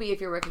 So it could be if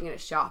you're working in a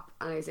shop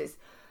and there's this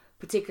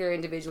particular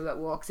individual that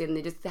walks in,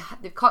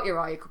 they've caught your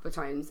eye a couple of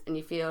times and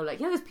you feel like,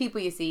 there's people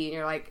you see and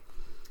you're like,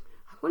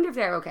 I wonder if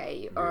they're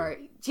okay. Or,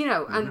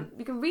 and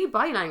we can read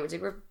body language.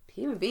 Like, we're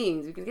human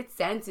beings. We can get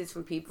senses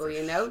from people,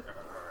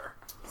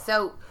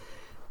 So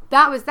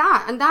that was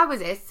that. And that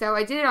was it. So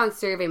I did it on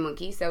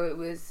SurveyMonkey. So it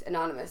was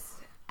anonymous.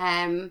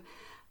 And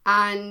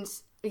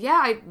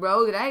yeah, I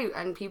rolled it out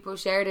and people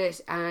shared it,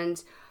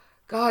 and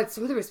God,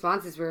 some of the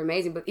responses were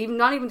amazing. But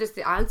not even just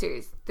the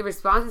answers, the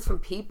responses from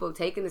people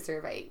taking the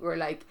survey were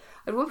like,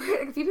 at one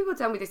point, a few people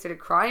told me they started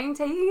crying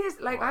taking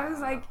it. Like, wow. I was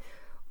like,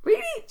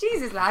 really?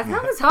 Jesus, lads,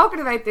 no one's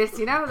talking about this,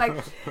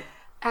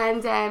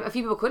 and a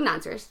few people couldn't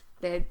answer it.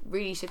 They had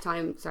really shit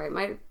time. Sorry,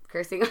 my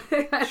cursing.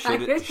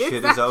 Shit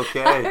is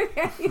okay.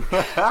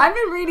 I've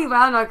been really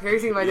well not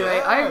cursing, by the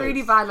way. I have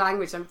really bad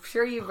language. I'm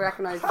sure you've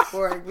recognised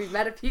before. We've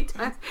met a few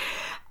times.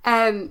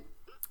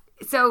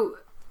 So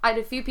I had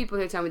a few people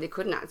who told me they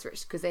couldn't answer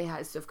it because they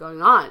had stuff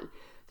going on,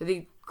 that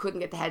they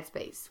couldn't get the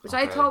headspace, which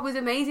I thought was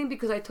amazing,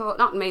 because I thought,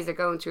 not amazing they're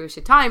going through a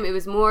shit time, it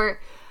was more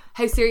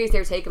how serious they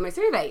were taking my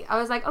survey. I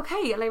was like,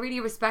 okay, and I really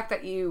respect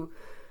that you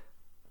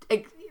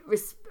take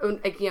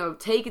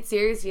it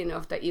seriously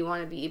enough that you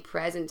want to be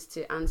present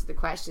to answer the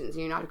questions.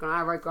 You're not going,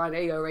 right, go on,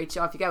 there you go, right,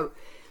 off you go.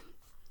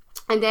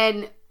 And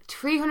then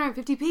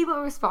 350 people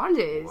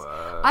responded.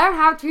 Wow. I don't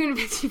have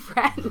 350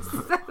 friends.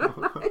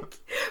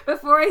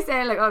 Before I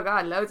say oh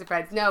God, loads of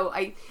friends. No,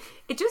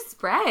 it just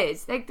spread.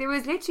 Like, there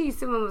was literally,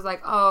 someone was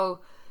like, oh,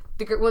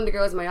 one of the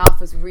girls in my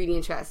office was really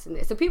interested in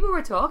this. So people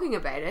were talking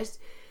about it,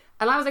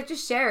 and I was like,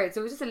 just share it.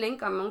 So it was just a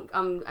link on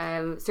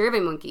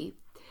SurveyMonkey,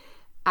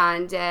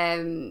 and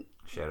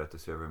shout out to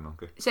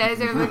SurveyMonkey. Shout out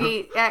to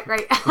SurveyMonkey. Yeah,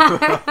 great.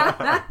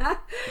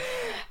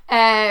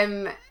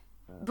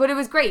 But it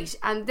was great.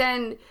 And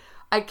then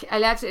I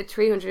left it at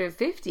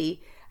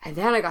 350, and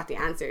then I got the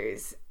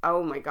answers.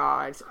 Oh my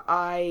God.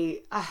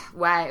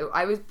 Wow.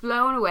 I was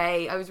blown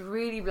away. I was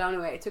really blown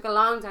away. It took a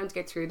long time to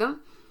get through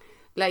them.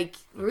 Like,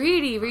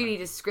 really, really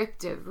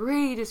descriptive.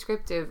 Really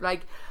descriptive.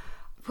 Like,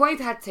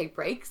 point I had to take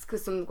breaks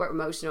because some were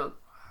emotional.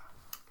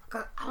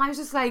 And I was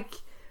just like,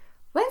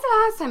 when's the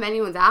last time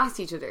anyone's asked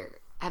each other,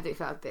 have they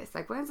felt this?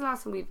 Like, when's the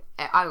last time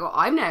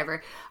I've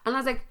never. And I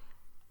was like,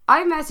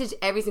 I messaged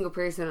every single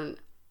person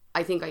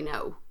I think I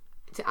know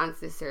to answer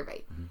this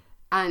survey. Mm-hmm.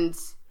 And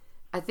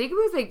I think it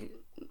was like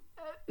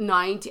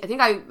 90, I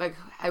think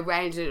I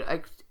rounded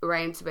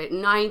around to about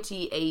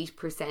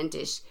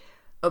 98%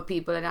 of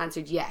people had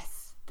answered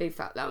yes, they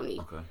felt lonely.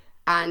 Okay.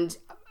 And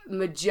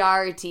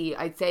majority,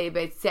 I'd say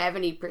about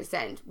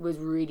 70%, was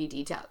really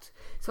detailed.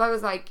 So I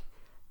was like,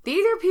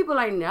 these are people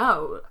I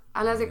know.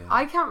 And I was like,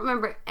 I can't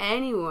remember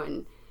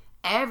anyone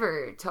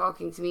ever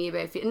talking to me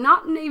about,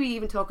 not maybe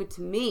even talking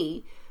to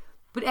me,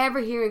 but ever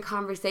hearing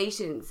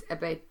conversations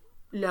about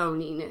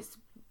loneliness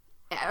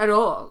at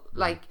all.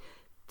 Like,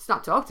 it's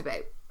not talked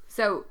about.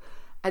 So,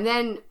 and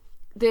then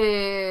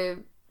their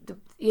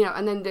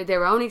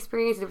own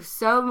experience. There were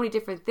so many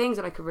different things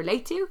that I could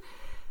relate to.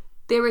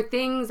 There were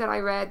things that I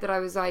read that I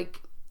was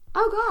like,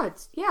 oh God,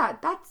 yeah,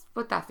 that's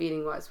what that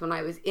feeling was when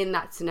I was in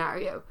that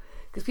scenario.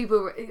 Because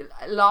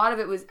a lot of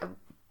it was,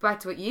 back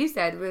to what you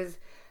said, was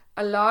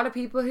a lot of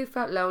people who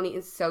felt lonely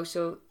in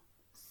social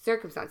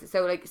circumstances.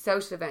 So like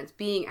social events,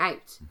 being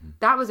out,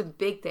 that was a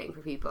big thing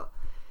for people.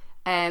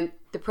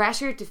 The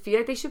pressure to feel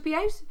like they should be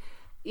out.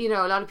 You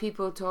know, a lot of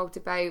people talked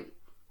about,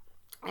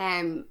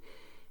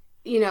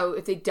 you know,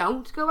 if they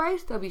don't go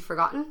out, they'll be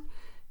forgotten.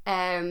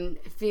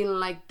 Feeling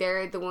like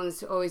they're the ones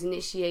to always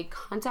initiate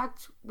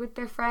contact with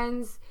their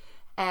friends.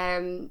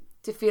 To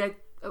feel like,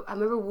 I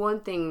remember one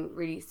thing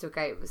really stuck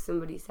out was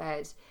somebody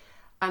said,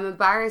 I'm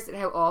embarrassed at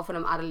how often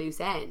I'm at a loose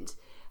end.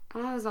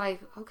 And I was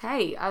like,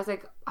 okay. I was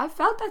like, I've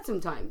felt that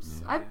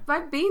sometimes.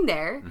 I've been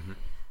there.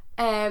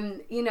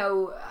 You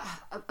know,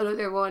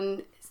 another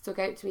one stuck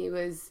out to me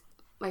was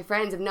my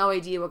friends have no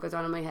idea what goes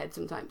on in my head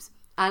sometimes.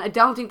 And I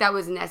don't think that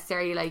was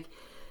necessarily like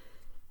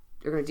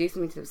they're going to do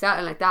something to themselves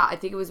and like that. I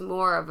think it was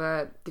more of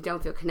a, they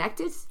don't feel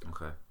connected.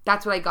 Okay.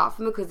 That's what I got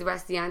from it, because the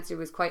rest of the answer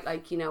was quite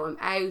like, you know, I'm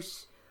out,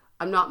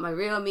 I'm not my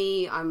real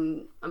me,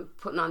 I'm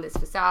putting on this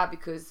facade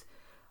because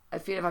I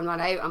feel if I'm not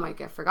out I might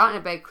get forgotten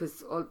about,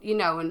 because, you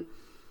know, and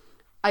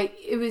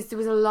there was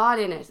a lot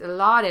in it,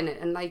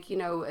 and like, you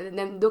know, and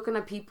then looking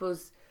at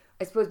people's,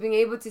 I suppose, being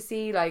able to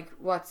see like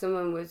what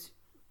someone would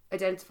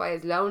identify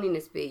as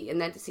loneliness be, and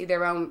then to see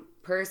their own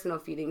personal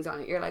feelings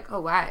on it, you're like,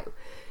 oh wow.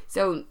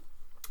 So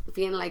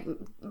feeling like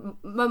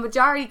my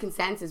majority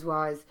consensus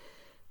was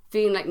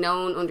feeling like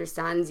no one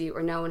understands you,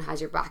 or no one has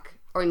your back,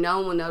 or no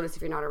one will notice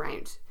if you're not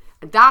around.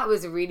 And that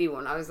was a really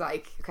one. I was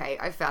like, okay,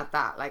 I felt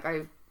that. Like,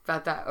 I've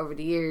felt that over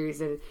the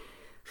years, and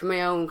for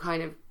my own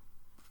kind of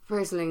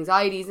personal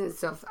anxieties and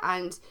stuff.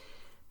 And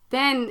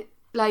then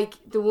like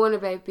the one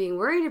about being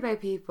worried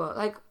about people,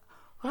 like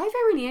what I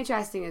found really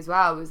interesting as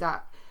well was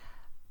that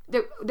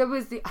there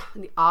was the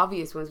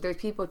obvious ones. There's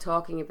people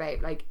talking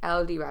about like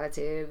elderly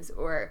relatives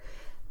or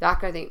that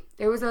kind of thing.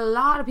 There was a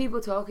lot of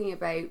people talking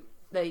about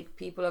like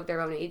people of their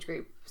own age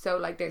group, so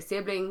like their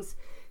siblings,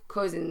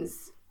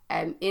 cousins,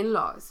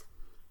 in-laws.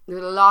 There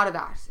was a lot of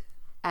that,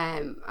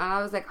 and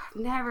I was like, I've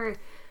never,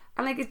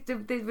 and like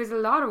there was a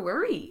lot of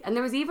worry, and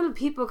there was even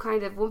people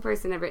kind of, one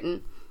person had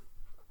written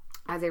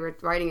as they were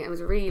writing it, it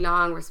was a really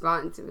long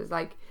response. It was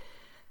like,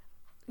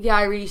 yeah,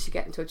 I really should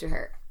get in touch with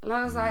her. And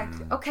I was like,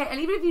 okay. And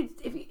even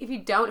if you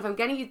don't, if I'm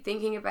getting you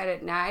thinking about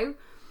it now,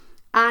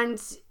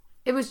 and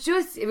it was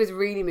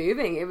really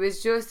moving. It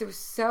was just, there was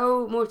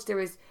so much. There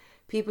was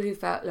people who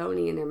felt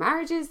lonely in their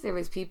marriages. There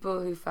was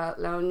people who felt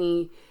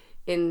lonely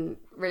in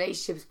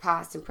relationships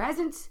past and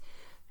present.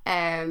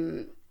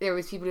 There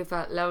was people who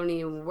felt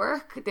lonely in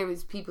work. There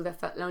was people that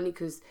felt lonely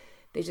because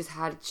they just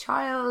had a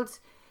child.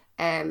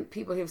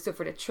 People who have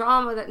suffered a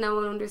trauma that no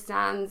one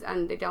understands,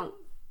 and they don't,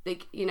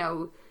 like, you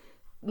know,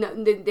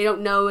 they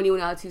don't know anyone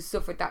else who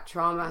suffered that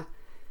trauma,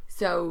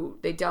 so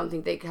they don't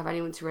think they could have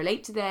anyone to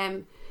relate to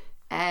them.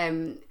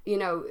 You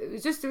know, it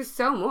was just, there was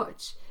so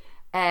much.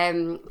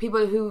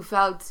 People who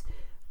felt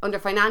under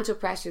financial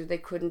pressure, they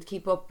couldn't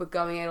keep up with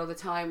going out all the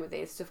time, or they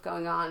had stuff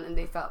going on, and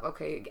they felt,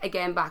 okay,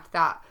 again, back to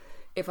that,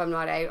 if I'm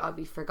not out, I'll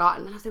be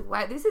forgotten. And I was like,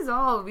 wow, this is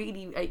all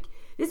really, like,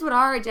 this is what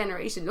our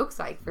generation looks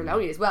like for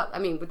loneliness. Well, I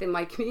mean, within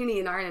my community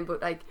in Ireland,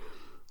 but like,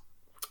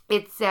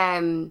 it's,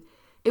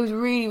 it was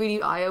really,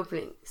 really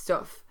eye-opening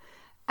stuff.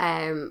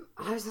 I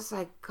was just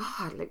like,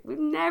 God, like, we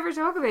never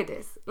talk about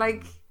this.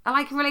 Like, and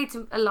I can relate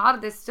to a lot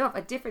of this stuff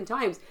at different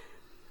times.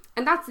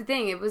 And that's the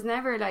thing, it was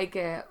never like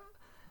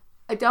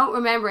I don't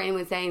remember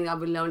anyone saying that I've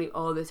been lonely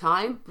all the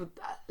time, but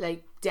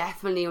like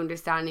definitely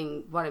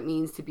understanding what it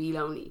means to be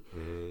lonely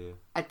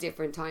at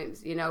different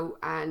times, you know.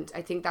 And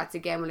I think that's,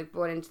 again, when it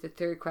brought into the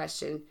third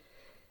question,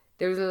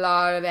 there was a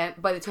lot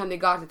of, by the time they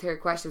got to the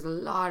third question, there was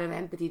a lot of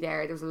empathy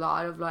there. There was a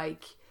lot of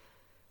like,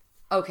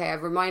 okay,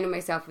 I've reminded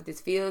myself what this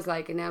feels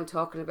like, and now I'm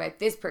talking about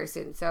this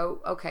person.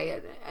 So,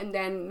 okay, and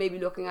then maybe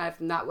looking at it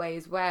from that way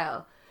as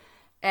well.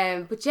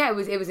 But yeah, it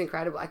was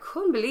incredible. I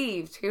couldn't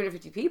believe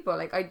 250 people.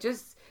 Like, I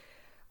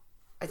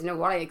don't know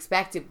what I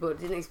expected, but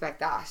didn't expect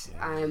that.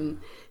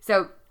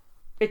 So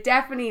it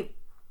definitely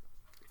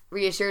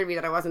reassured me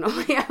that I wasn't on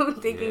my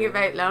own thinking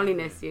about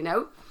loneliness, you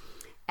know.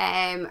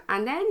 And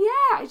then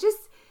I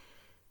just,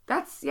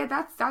 that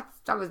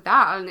was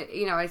that. And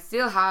you know, I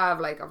still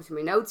have like obviously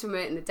my notes from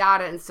it and the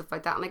data and stuff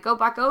like that, and I go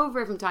back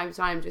over it from time to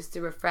time just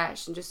to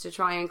refresh and just to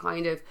try and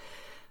kind of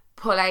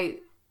pull out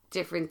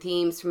different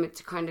themes from it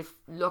to kind of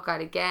look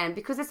at again,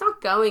 because it's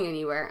not going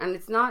anywhere, and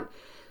it's not,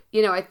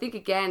 you know, I think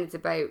again it's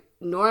about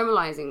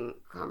normalizing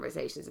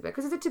conversations about,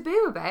 because it's a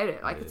taboo about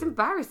it, like it's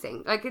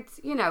embarrassing, like it's,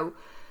 you know,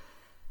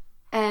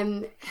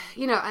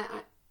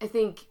 I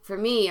think for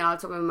me, and I'll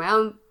talk about my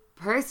own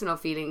personal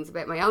feelings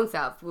about my own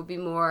self, would be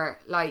more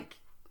like,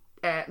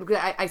 because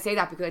I say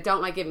that because I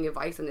don't like giving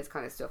advice on this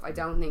kind of stuff. I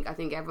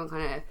think everyone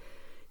kind of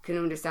can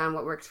understand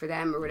what works for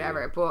them or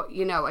whatever, but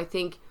you know, I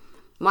think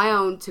my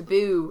own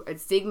taboo and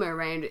stigma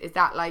around it is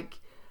that, like,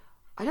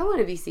 I don't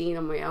want to be seen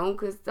on my own,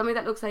 because I mean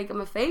that looks like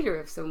I'm a failure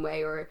of some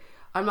way, or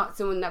I'm not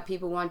someone that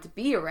people want to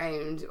be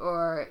around,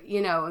 or,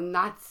 you know, and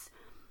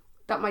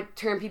that might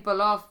turn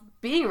people off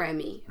being around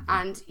me.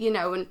 And, you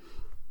know, and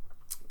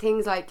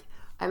things like,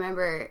 I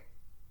remember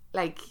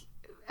like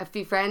a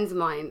few friends of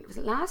mine, was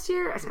it last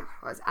year? I don't know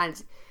what it was,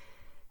 and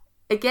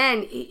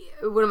again,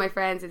 one of my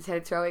friends had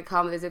said throwaway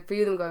comment. There's a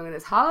few of them going on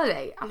this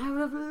holiday, and I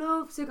would have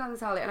loved to go on this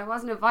holiday, and I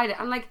wasn't invited.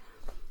 And like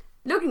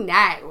looking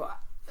now,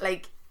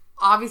 like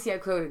obviously I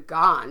could have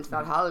gone to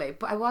that holiday,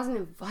 but I wasn't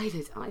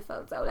invited, and I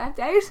felt so left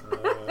out.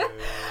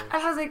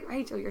 And I was like,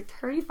 Rachel, you're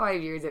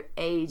 35 years of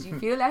age, you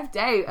feel left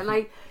out. And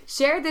I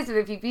shared this with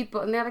a few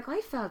people, and they're like,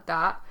 I felt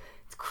that.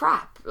 It's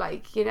crap,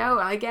 like, you know.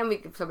 And again, we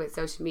could talk about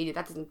social media.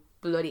 That doesn't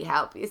bloody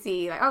help. You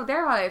see, like, oh,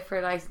 they're out for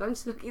a nice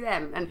lunch, lucky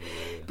them. And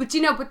but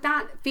you know, but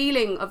that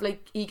feeling of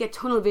like you get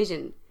tunnel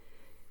vision,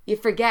 you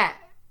forget.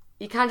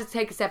 You can't just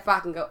take a step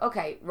back and go,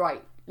 okay,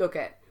 right, look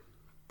at.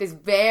 There's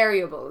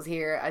variables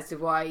here as to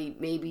why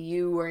maybe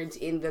you weren't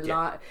in the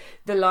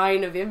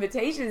line of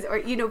invitations, or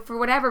you know, for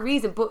whatever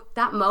reason. But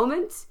that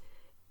moment,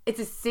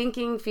 it's a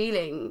sinking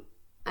feeling,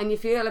 and you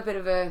feel a bit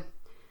of a,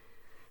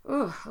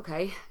 oh,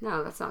 okay,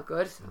 no, that's not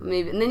good.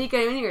 Maybe, and then you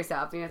get into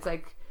yourself, and it's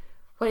like,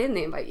 why didn't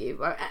they invite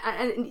you?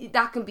 And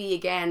that can be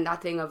again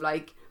that thing of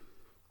like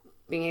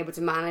being able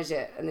to manage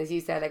it, and as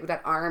you said, like with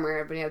that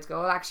armor, being able to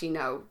go, well, actually,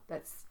 no,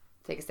 let's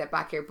take a step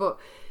back here, but.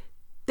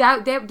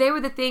 That they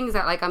were the things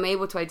that like I'm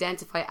able to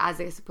identify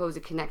as I suppose a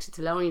connection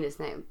to loneliness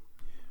now,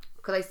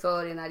 because I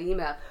saw it in that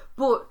email.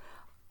 But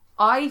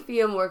I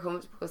feel more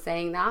comfortable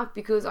saying that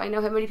because I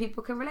know how many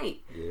people can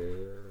relate. Yeah.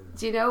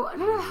 Do you know? I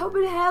don't know how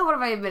in hell would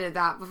have I admitted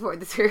that before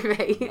the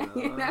survey.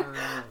 No. You know,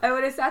 I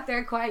would have sat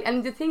there quiet.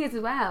 And the thing is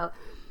as well,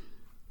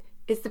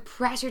 it's the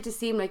pressure to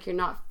seem like you're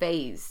not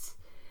phased.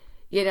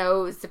 You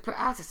know, it's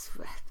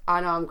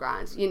I know I'm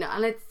grand. You know,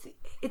 and it's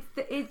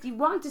you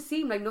want to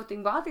seem like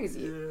nothing bothers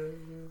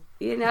you.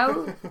 You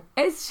know,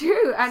 it's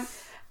true. And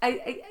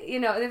I you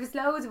know, there was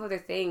loads of other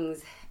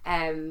things.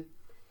 I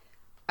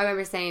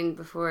remember saying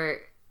before,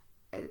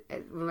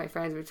 one of my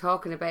friends were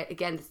talking about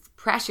again the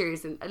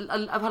pressures, and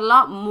I've had a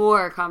lot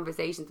more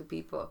conversations with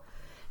people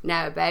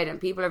now about it,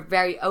 and people are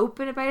very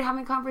open about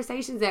having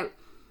conversations. Now,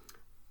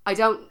 I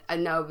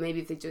know maybe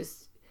if they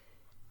just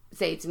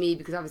say it to me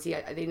because obviously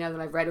they know that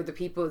I've read other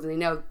people's, and they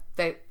know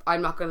that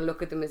I'm not going to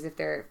look at them as if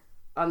they're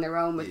on their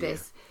own with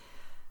this.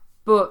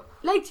 But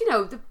like, you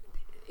know,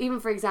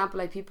 even for example,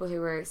 like people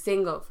who are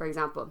single, for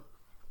example,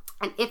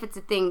 and if it's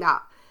a thing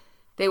that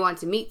they want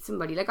to meet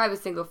somebody, like I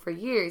was single for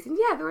years, and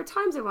yeah, there were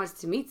times I wanted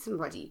to meet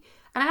somebody,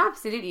 and I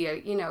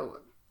absolutely, you know,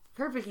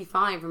 perfectly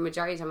fine for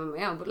majority of the time on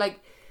my own, but like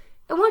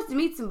I wanted to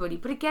meet somebody.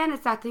 But again,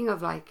 it's that thing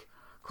of like,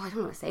 God, I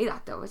don't want to say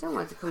that though, I don't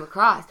want it to come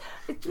across,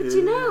 but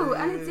you know,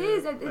 and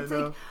it's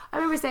like I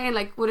remember saying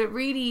like, would it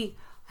really,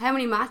 how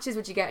many matches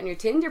would you get on your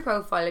Tinder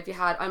profile if you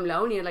had, I'm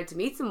lonely and I'd like to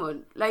meet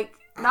someone? Like,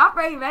 not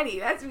very many,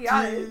 let's be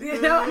honest, you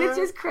know. And it's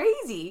just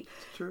crazy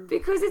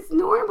because it's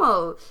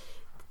normal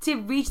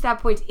to reach that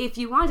point if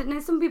you want it. Now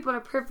some people are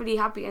perfectly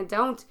happy and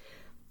don't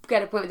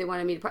get a point where they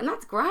want to meet a partner, and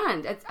that's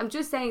grand. I'm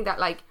just saying that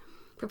like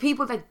for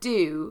people that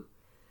do,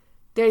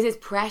 there's this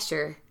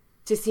pressure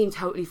to seem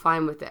totally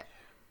fine with it,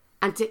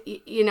 and to,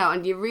 you know,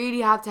 and you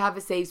really have to have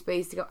a safe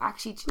space to go,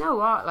 actually, do you know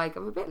what, like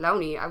I'm a bit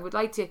lonely, I would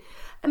like to.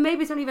 And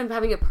maybe it's not even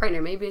having a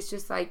partner, maybe it's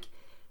just like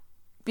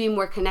being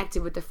more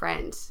connected with a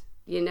friend,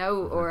 you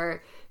know,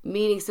 or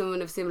meeting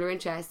someone of similar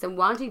interests and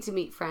wanting to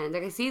meet friends.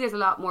 Like I see there's a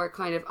lot more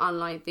kind of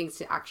online things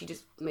to actually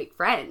just make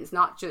friends,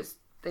 not just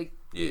like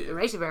a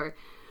relationship ever.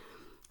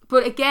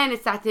 But again,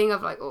 it's that thing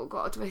of like, oh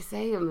God, do I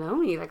say I'm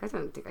lonely? Like I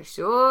don't think I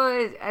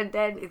should. And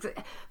then it's,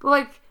 but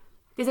like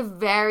there's a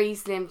very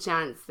slim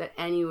chance that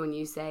anyone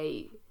you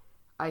say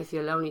I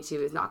feel lonely to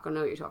is not going to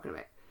know what you're talking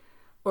about,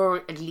 or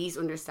at least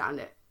understand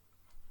it.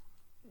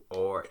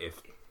 Or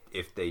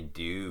if they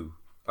do,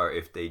 or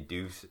if they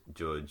do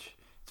judge,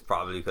 it's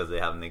probably because they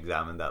haven't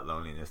examined that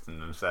loneliness in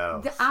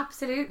themselves.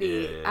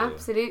 Absolutely.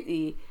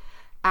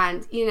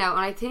 And you know, and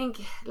I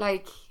think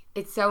like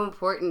it's so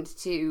important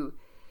to,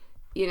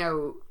 you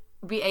know,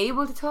 be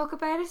able to talk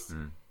about it.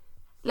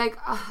 Like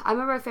I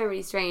remember I found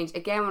really strange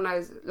again when I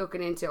was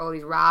looking into all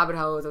these rabbit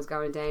holes I was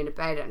going down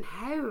about it, and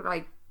how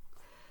like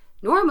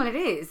normal it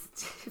is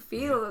to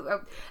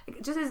feel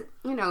just as,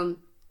 you know,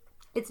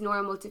 it's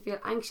normal to feel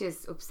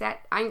anxious,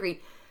 upset,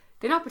 angry.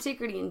 They're not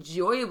particularly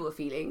enjoyable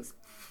feelings,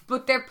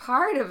 but they're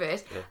part of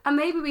it. And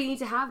maybe we need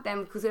to have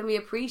them because then we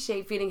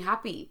appreciate feeling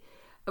happy,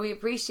 and we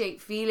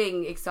appreciate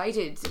feeling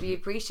excited, we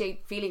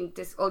appreciate feeling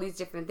all these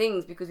different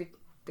things because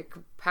they're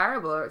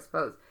comparable, I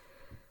suppose.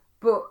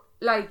 But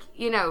like,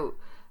 you know,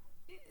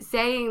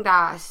 saying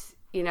that,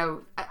 you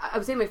know, I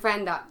was saying to my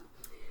friend that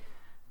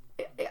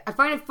I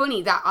find it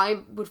funny that I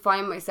would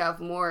find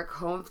myself more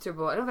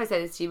comfortable, I don't know if I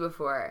said this to you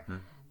before,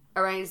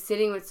 around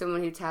sitting with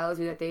someone who tells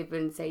me that they've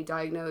been, say,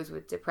 diagnosed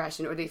with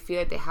depression, or they feel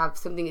like they have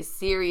something as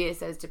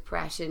serious as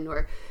depression,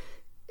 or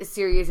as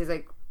serious as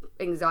like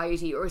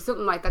anxiety, or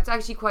something like that's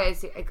actually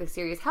quite a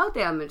serious health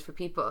ailment for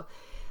people.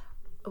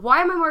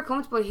 Why am I more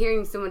comfortable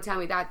hearing someone tell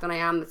me that than I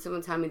am that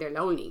someone tell me they're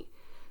lonely?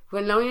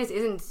 When loneliness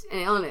isn't an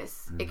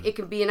illness, it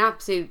can be an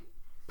absolute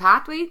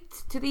pathway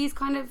to these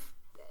kind of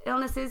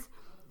illnesses,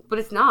 but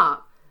it's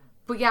not.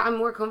 But yeah, I'm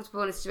more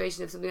comfortable in a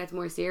situation of something that's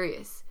more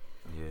serious.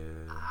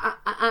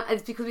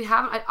 It's because we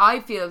haven't,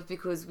 I feel it's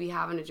because we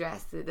haven't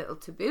addressed the little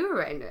taboo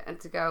around it, and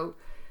to go,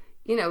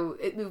 you know,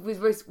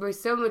 we're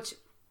so much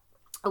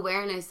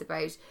awareness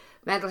about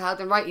mental health,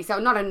 and rightly so,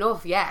 not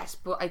enough yet,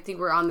 but I think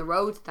we're on the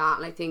road to that,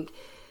 and I think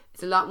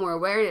it's a lot more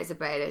awareness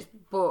about it,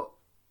 but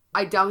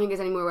I don't think there's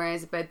any more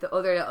awareness about the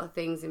other little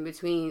things in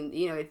between.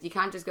 You know, you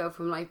can't just go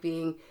from like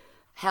being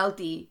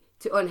healthy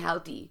to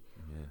unhealthy.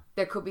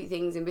 There could be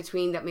things in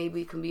between that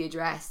maybe can be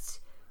addressed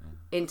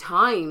in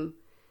time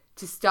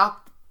to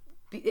stop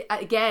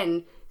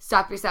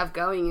yourself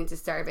going into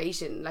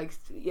starvation. Like,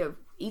 you know,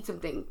 eat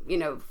something, you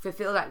know,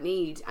 fulfill that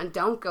need, and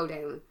don't go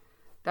down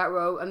that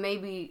road. And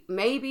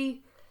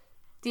maybe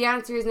the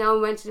answer is now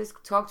when to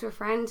just talk to a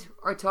friend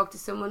or talk to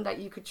someone that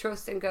you could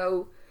trust and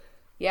go,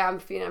 yeah, I'm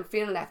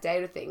feeling left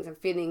out of things. I'm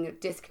feeling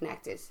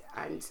disconnected,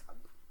 and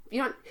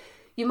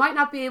you might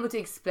not be able to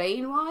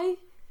explain why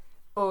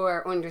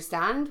or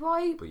understand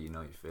why, but you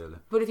know you feel it.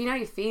 But if you know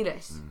you feel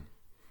it,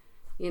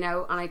 you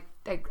know, and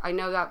I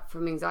know that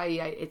from anxiety.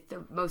 It's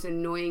the most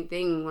annoying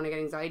thing when I get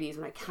anxiety is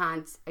when I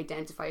can't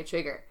identify a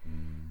trigger.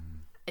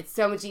 It's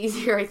so much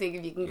easier, I think,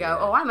 if you can go,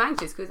 oh, I'm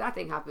anxious because that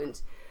thing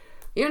happened.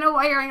 You don't know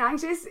why you're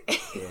anxious?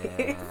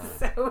 It's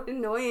so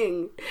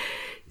annoying.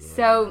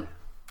 So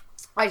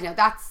I don't know,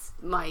 that's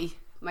my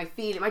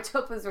feeling. My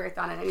tuppence worth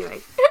on it anyway.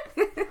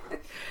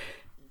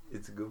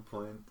 It's a good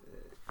point.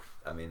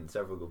 I mean,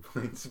 several good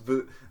points,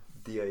 but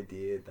the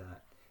idea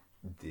that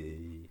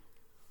the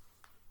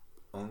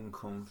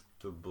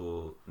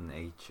uncomfortable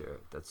nature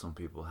that some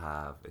people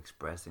have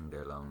expressing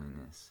their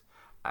loneliness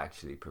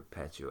actually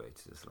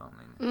perpetuates this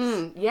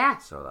loneliness. Yeah.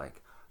 So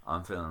like,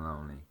 I'm feeling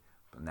lonely,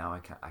 but now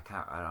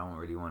I don't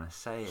really want to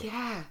say it.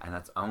 Yeah. And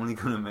that's only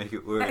going to make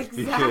it worse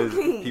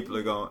Exactly. because people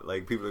are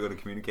going to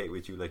communicate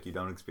with you like you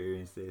don't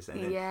experience this.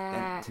 And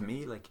then to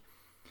me, like,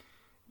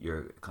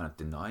 you're kind of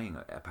denying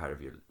a part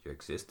of your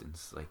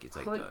existence. Like, it's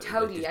like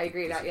totally, I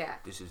agree with that. Yeah.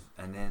 This is,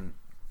 and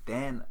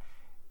then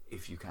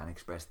if you can't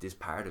express this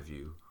part of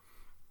you,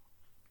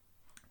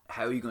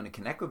 how are you going to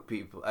connect with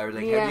people? Or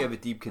like, how do you have a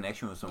deep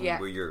connection with someone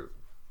where you're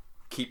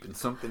keeping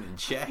something in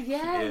check?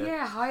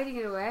 Yeah, hiding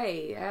it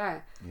away.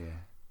 Yeah.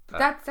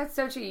 That's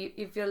so true.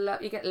 You feel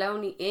you get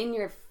lonely in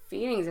your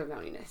feelings of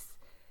loneliness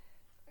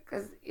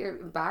because you're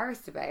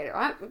embarrassed about it.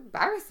 I'm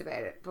embarrassed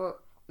about it, but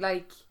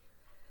like,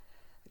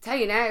 tell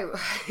you now,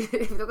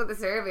 if you look at the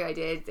survey I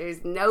did,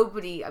 there's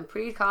nobody, I'm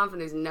pretty confident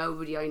there's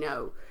nobody I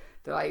know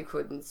that I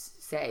couldn't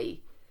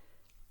say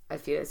I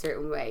feel a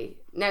certain way.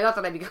 Now, not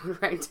that I'd be going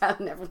around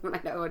telling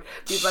everyone I know and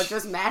people I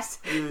just met,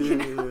 you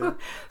know,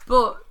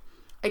 but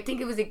I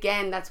think it was,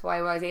 again, that's why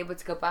I was able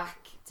to go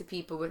back to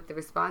people with the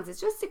responses,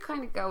 just to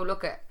kind of go,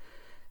 look at,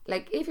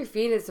 like, if you're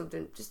feeling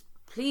something, just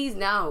please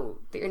know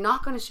that you're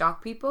not going to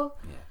shock people.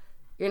 Yeah.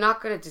 You're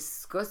not going to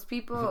disgust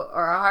people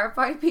or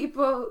horrify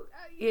people.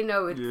 You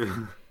know,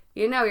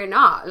 you know you're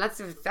not, and that's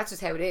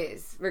just how it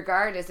is,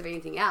 regardless of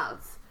anything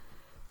else.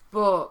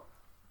 But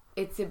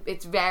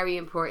it's very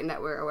important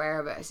that we're aware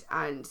of it,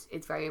 and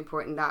it's very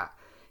important that,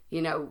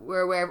 you know,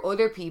 we're aware of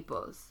other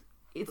people's.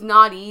 It's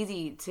not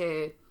easy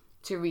to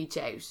reach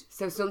out,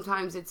 so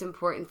sometimes it's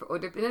important for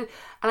other people,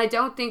 and I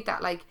don't think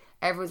that like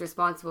everyone's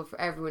responsible for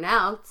everyone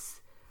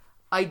else.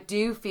 I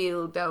do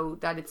feel though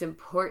that it's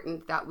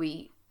important that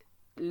we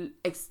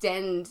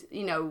extend,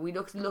 you know, we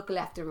look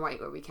left and right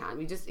where we can.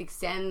 We just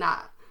extend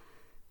that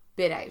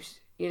bit out,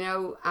 you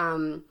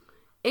know.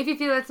 If you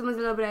feel that someone's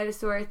a little bit out of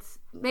sorts,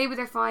 maybe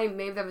they're fine,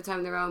 maybe they have a time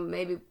of their own,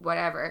 maybe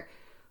whatever.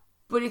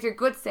 But if you're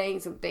good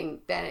saying something,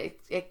 then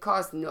it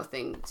costs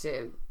nothing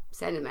to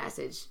send a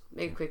message,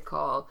 make a quick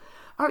call.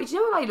 Or do you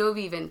know what I love?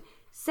 Even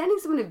sending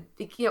someone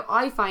you know,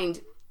 I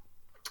find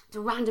a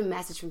random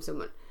message from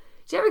someone.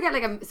 Do you ever get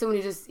like someone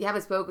who just you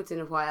haven't spoken to in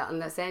a while,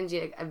 and they'll send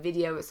you a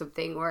video or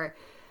something, or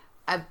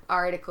an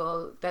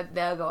article that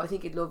they'll go, I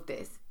think you'd love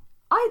this.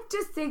 I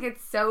just think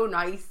it's so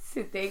nice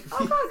to think,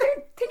 oh God,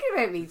 they're thinking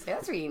about me today.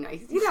 That's really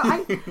nice, you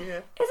know. Isn't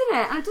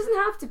it? And it doesn't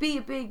have to be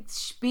a big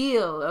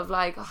spiel of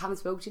like, oh, I haven't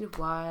spoken to you in a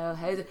while.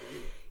 How's it?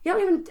 You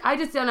don't even. I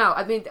just don't know.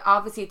 I mean,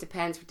 obviously it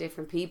depends for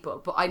different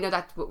people, but I know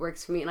that's what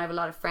works for me. And I have a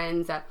lot of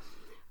friends that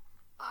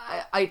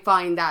I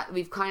find that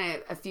we've kind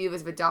of, a few of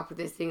us have adopted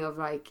this thing of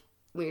like,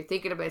 when you're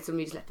thinking about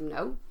somebody, just let them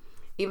know.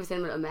 Even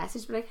send them a little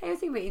message, but like, hey, I was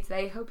thinking about you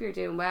today. Hope you're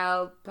doing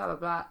well. Blah blah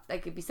blah.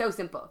 Like, it'd be so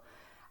simple,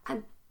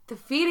 and the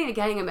feeling of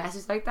getting a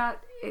message like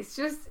that, it's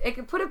just, it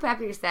can put a pep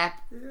in your step,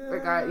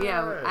 regard, you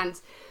know. And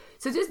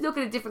so just look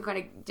at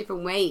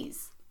different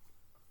ways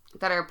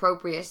that are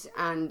appropriate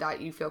and that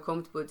you feel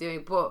comfortable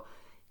doing. But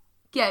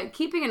yeah,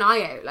 keeping an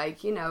eye out,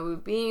 like, you know,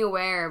 being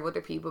aware of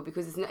other people,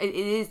 because it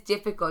is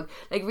difficult,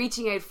 like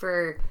reaching out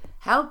for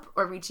help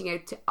or reaching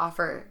out to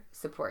offer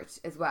support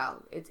as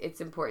well. It's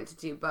important to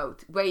do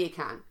both where you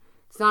can.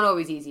 It's not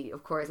always easy,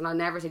 of course, and I'll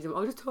never say to them,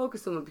 oh, just talk to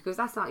someone, because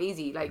that's not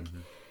easy. Like,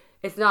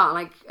 it's not.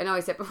 Like, I know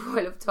I said before,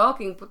 I love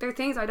talking, but there are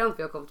things I don't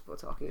feel comfortable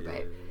talking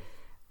about. And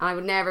I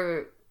would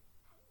never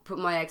put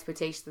my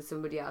expectations on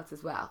somebody else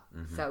as well.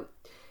 So,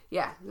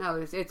 yeah,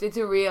 no, it's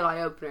a real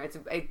eye-opener.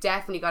 It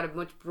definitely got a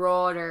much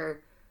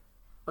broader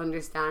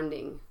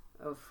understanding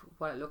of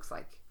what it looks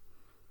like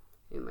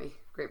in my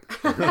group.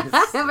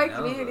 In my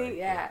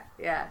community, like,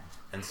 yeah.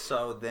 And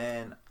so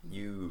then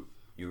you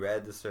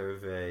read the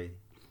survey,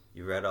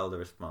 you read all the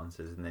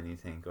responses, and then you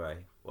think,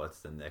 right, what's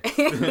the next?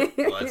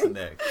 What's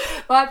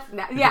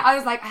next? Yeah, I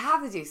was like, I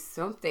have to do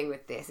something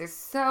with this. There's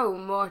so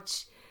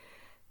much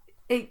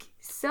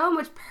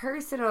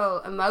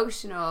personal,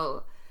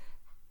 emotional,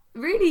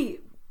 really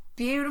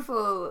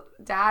beautiful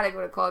data, I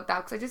would have called that,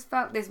 because I just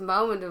felt this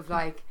moment of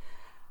like,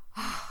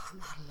 oh, I'm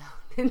not alone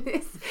in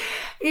this,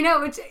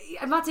 which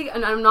I'm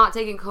not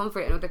taking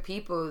comfort in other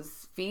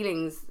people's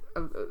feelings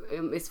of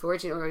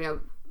misfortune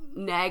or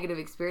negative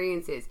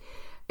experiences.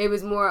 It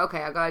was more,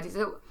 okay, I gotta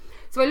do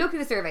so I looked at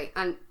the survey,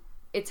 and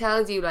it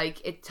tells you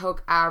like it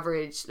took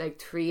average like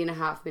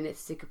 3.5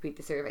 minutes to complete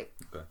the survey.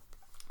 Okay.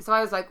 So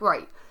I was like,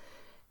 right,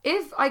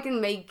 if I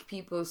can make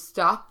people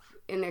stop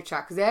in their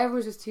track, because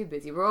everyone's just too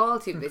busy. We're all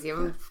too busy.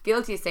 I'm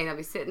guilty of saying I'll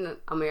be sitting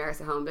on my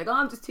arse at home like, oh,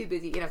 I'm just too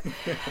busy, catching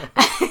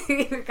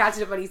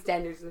up on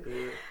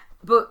EastEnders.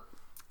 But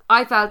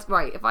I felt,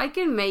 right, if I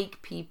can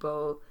make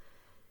people,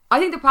 I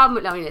think the problem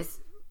with loneliness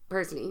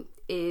personally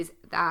is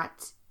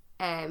that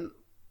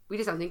we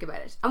just don't think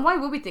about it. And why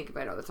would we think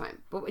about it all the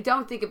time? But we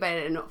don't think about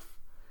it enough.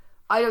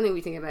 I don't think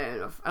we think about it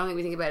enough. I don't think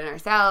we think about it in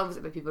ourselves,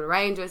 about people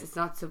around us. It's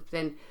not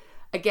something,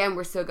 again,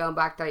 we're still going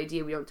back to the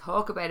idea we don't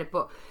talk about it.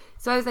 But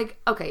so I was like,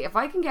 okay, if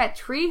I can get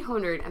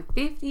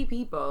 350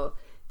 people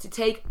to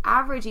take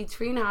averagely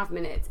 3.5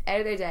 minutes out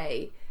of their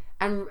day,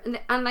 and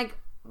like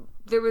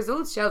the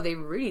results show they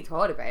really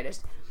thought about it,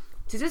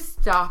 to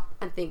just stop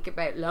and think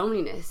about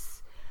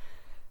loneliness,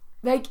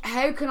 like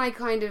how can I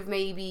kind of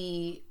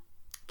maybe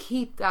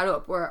keep that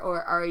up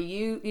or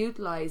you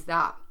utilize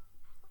that?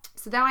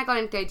 So then I got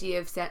into the idea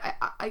of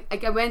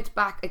I went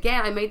back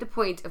again. I made the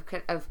point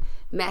of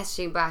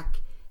messaging back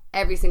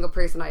every single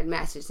person I'd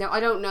messaged. Now I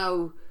don't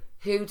know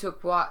who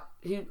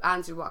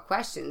answered what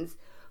questions,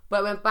 but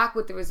I went back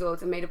with the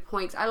results and made a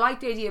point. I like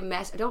the idea of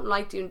I don't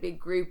like doing big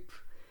group.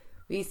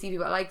 We see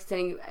people. I like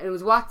saying it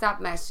was WhatsApp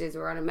messages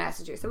or on a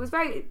messenger. So it was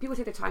people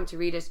take their time to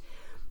read it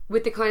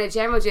with the kind of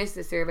general gist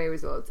of the survey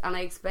results. And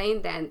I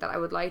explained then that I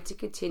would like to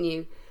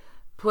continue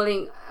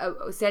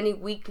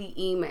sending weekly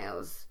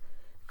emails,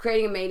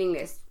 creating a mailing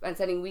list and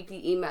sending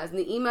weekly emails. And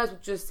the emails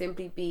would just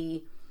simply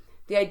be,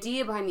 the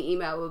idea behind the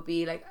email would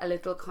be like a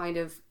little kind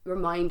of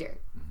reminder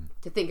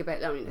to think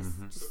about loneliness.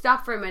 Just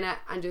stop for a minute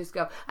and just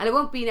go. And it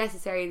won't be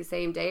necessarily the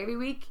same day every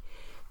week,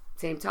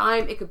 same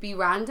time. It could be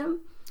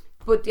random.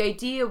 But the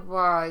idea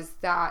was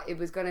that it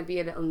was going to be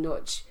a little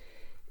nudge.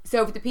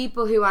 So for the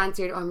people who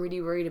answered, oh, I'm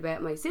really worried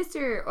about my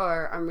sister,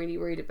 or I'm really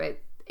worried about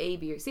A,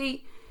 B, or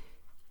C,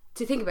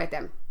 to think about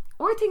them.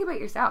 Or think about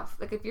yourself.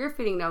 Like if you're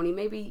feeling lonely,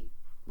 maybe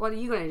what are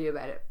you going to do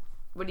about it?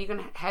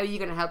 How are you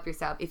going to help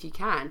yourself if you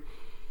can?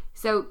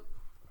 So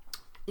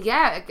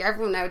yeah,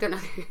 everyone now, I don't know,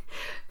 they're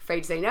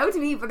afraid to say no to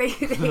me, but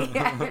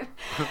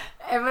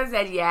everyone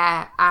said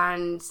yeah.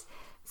 And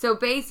so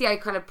basically I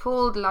kind of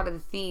pulled a lot of the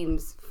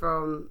themes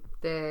from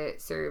the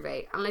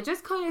survey, and I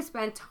just kind of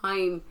spent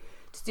time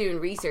just doing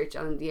research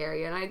on the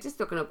area, and I just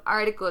looking up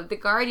articles. The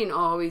Guardian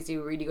always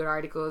do really good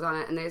articles on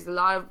it, and there's a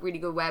lot of really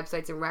good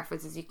websites and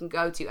references you can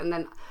go to. And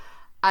then,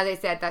 as I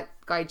said, that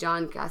guy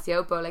John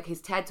Cacioppo, like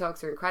his TED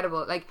Talks are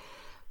incredible. Like,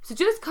 so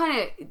just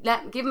kind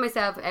of giving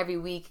myself every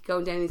week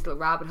going down these little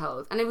rabbit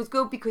holes, and it was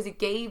good because it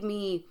gave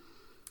me,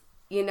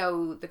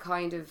 the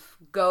kind of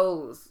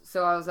goals.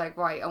 So I was like,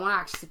 right, I want to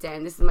actually sit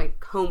down. This is my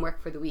homework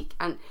for the week.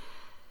 And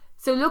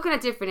so looking at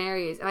different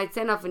areas, and I'd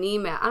send off an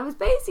email, and it was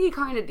basically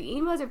the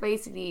emails are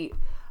basically,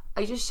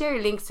 I just share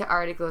links to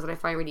articles that I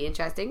find really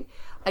interesting.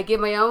 I give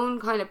my own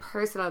kind of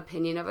personal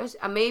opinion of it,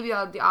 and maybe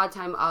the odd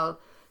time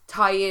I'll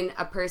tie in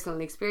a personal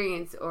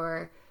experience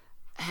or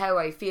how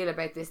I feel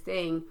about this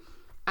thing,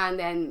 and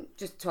then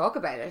just talk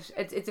about it.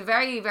 It's a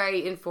very,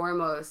 very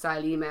informal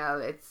style email.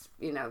 It's,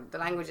 the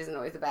language isn't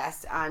always the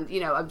best, and,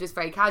 I'm just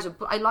very casual,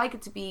 but I like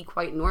it to be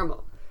quite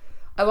normal.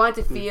 I want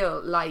it to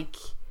feel like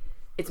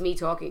it's me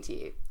talking to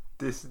you.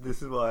 This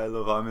is why I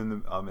love. I'm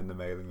in the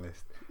mailing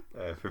list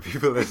for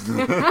people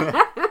listening,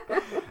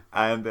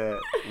 and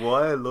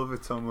why I love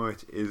it so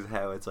much is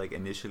how it's like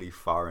initially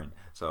foreign.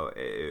 So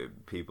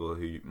people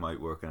who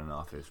might work in an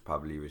office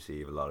probably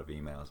receive a lot of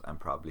emails and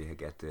probably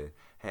get the,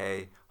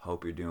 hey,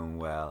 hope you're doing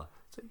well.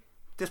 So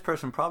this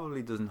person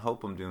probably doesn't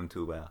hope I'm doing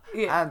too well,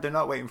 and they're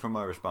not waiting for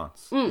my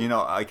response.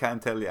 I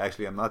can't tell you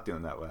actually I'm not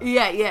doing that well.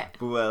 Yeah.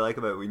 But what I like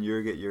about when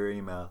you get your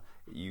email,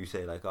 you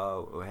say like,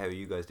 oh, how are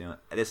you guys doing?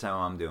 This is how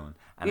I'm doing,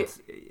 and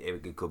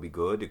it could be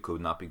good, it could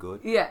not be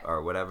good,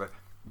 or whatever.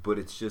 But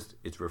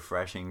it's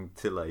refreshing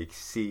to like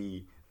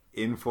see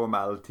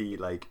informality,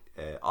 like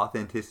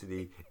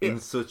authenticity in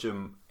such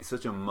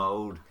a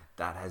mode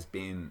that has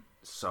been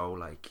so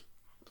like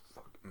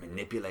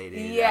manipulated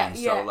and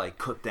so like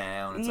cut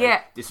down. It's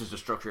like, this is the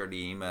structure of the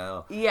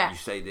email. You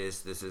say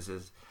this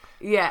is.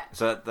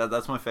 So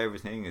that's my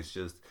favorite thing. Is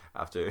just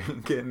after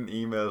getting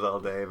emails all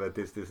day about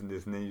this and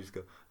this, and then you just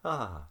go,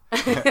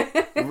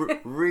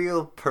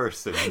 real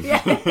person.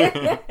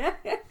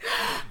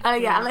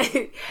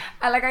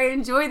 I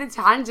enjoy the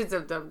tangents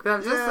of them,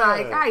 because I'm just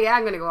like,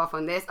 I'm gonna go off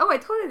on this. Oh, I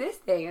thought of this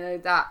thing and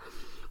like that.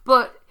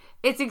 But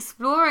it's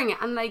exploring it,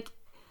 and like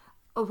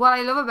what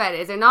I love about it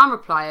is they're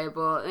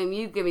non-replyable, and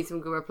you give me some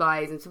good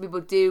replies, and some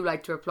people do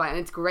like to reply, and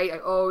it's great. I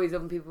always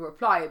love when people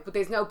reply, but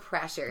there's no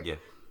pressure. Yeah.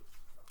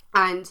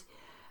 And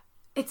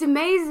it's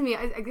amazing me.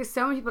 There's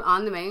so many people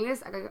on the mailing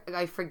list.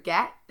 I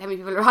forget how many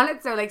people are on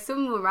it. So like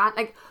some will rant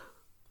like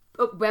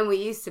when we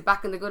used to,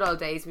 back in the good old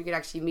days, we could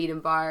actually meet in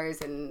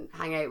bars and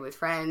hang out with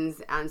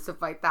friends and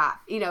stuff like that.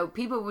 You know,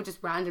 people would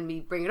just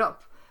randomly bring it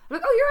up. I'm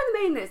like, oh, you're on the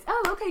mailing list.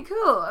 Oh, okay,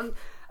 cool. And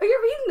oh,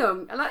 you're reading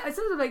them. And I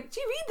sort of like, do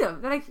you read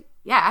them? They're like,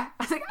 yeah.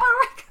 I was like,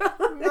 all right,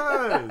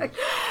 cool. Nice.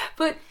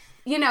 But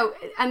you know,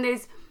 and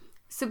there's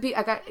some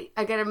people.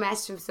 I get a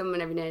message from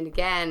someone every now and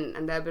again,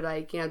 and they'll be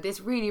like, you know, this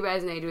really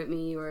resonated with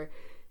me, or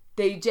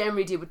they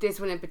generally do, but this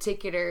one in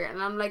particular.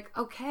 And I'm like,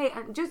 okay.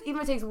 And just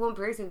even if it takes one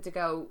person to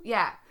go,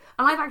 yeah.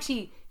 And I've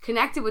actually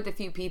connected with a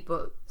few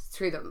people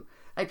through them,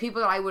 like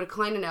people that I would have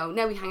kind of known.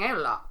 Now we hang out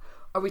a lot,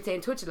 or we stay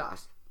in touch a lot,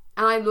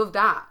 and I love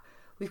that.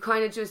 We've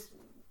kind of just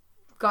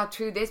got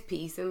through this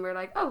piece, and we're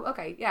like, oh,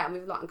 okay, yeah, we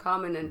have a lot in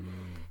common, and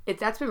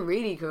that's been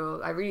really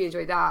cool. I really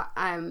enjoyed that.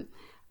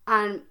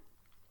 And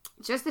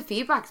just the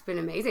feedback's been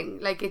amazing.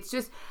 Like, it's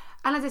just,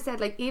 and as I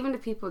said, like, even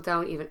if people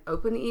don't even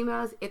open the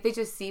emails, if they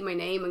just see my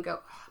name and go,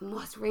 oh, I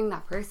must ring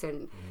that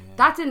person,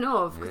 that's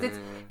enough. Because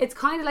it's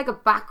kind of like a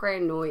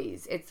background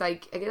noise. It's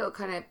like a little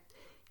kind of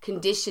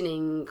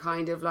conditioning,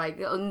 kind of like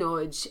little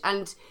nudge.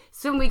 And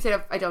some weeks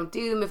I don't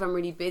do them if I'm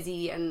really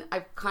busy, and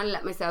I've kind of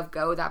let myself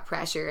go with that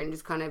pressure and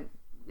just kind of,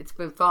 it's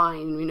been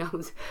fine, you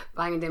know,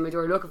 banging down my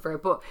door looking for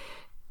it. But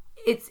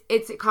it's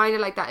kind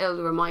of like that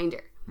little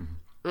reminder,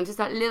 and just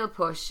that little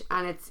push,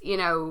 and it's, you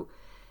know,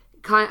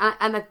 kind of,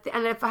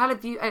 and if I had a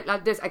view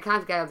like this, I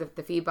can't get out of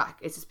the feedback.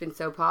 It's just been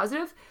so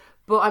positive,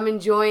 but I'm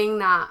enjoying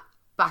that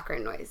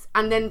background noise.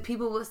 And then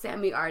people will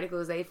send me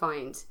articles they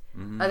find,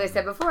 as I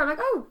said before. I'm like,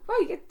 oh,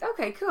 right,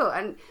 okay, cool,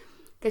 and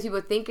get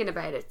people thinking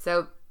about it.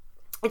 So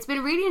it's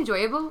been really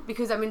enjoyable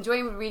because I'm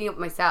enjoying reading up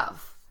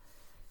myself,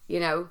 you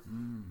know.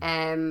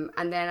 And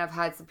then I've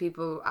had some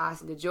people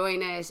asking to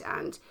join it,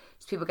 and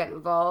just people getting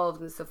involved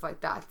and stuff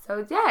like that.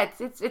 So yeah,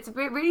 it's a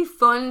bit really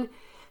fun.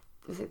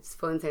 It's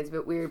fun sounds a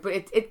bit weird, but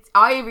it's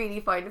I really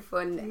find it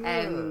fun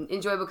and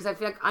enjoyable because I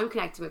feel like I'm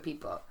connecting with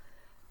people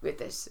with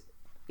it,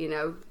 you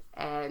know.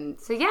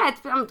 So yeah,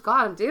 it's been,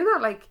 I'm doing that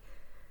like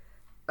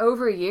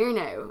over a year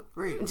now.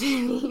 Really?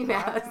 Doing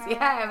emails.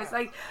 Yeah, it was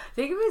like, I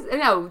think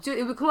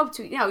it would come up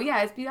to, you know,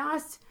 yeah, it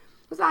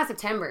was last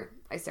September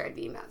I started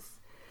the emails.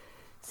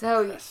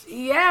 So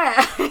yeah,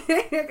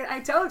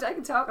 I told you I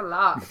can talk a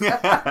lot.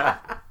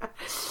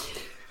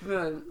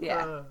 But,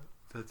 yeah,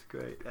 that's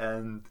great.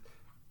 And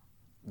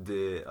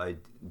the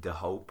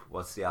hope,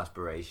 what's the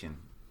aspiration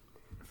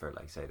for,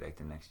 like, say, like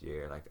the next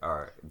year, like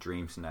our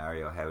dream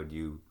scenario? How do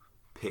you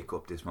pick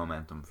up this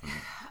momentum from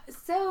it?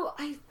 So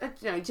I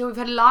you know, we've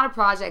had a lot of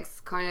projects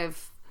kind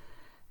of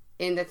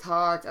in the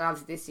thought, and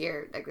obviously this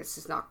year, like, it's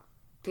just not,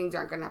 things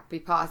aren't going to be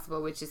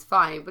possible, which is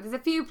fine, but there's a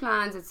few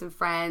plans with some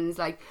friends.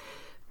 Like,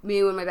 me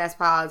and one of my best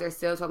pals are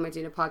still talking about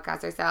doing a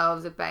podcast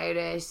ourselves about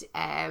it.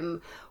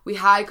 We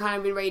had kind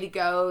of been ready to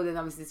go, then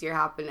obviously this year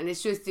happened, and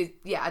it's just,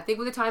 yeah, I think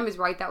when the time is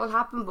right that will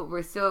happen, but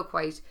we're still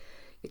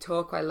we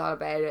talk quite a lot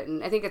about it,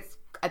 and I think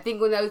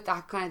when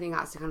that kind of thing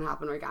has to kind of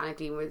happen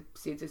organically, and with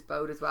suits us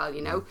both as well,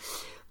 you know.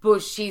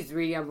 But she's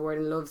really on board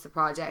and loves the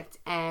project.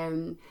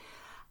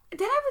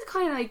 Then I was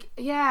kind of like,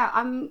 yeah,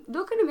 I'm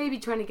looking at maybe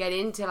trying to get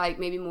into, like,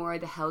 maybe more of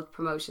the health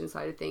promotion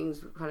side of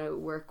things, kind of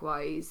work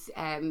wise.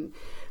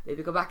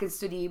 Maybe go back and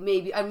study.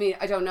 Maybe, I mean,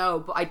 I don't know,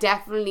 but I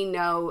definitely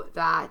know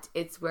that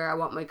it's where I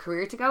want my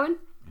career to go in.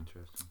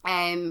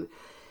 Interesting.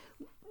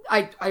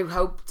 I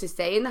hope to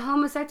stay in the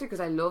homeless sector because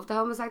I love the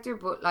homeless sector,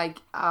 but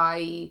like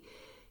I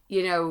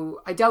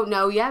don't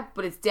know yet,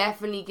 but it's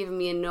definitely given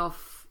me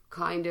enough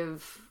kind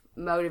of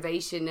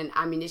motivation and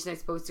ammunition, I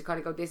suppose, to kind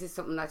of go, this is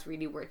something that's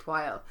really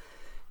worthwhile,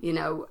 you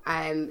know.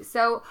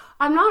 So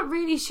I'm not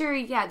really sure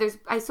yet.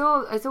 I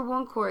saw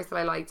one course that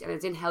I liked, and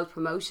it's in health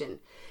promotion.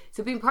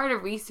 So being part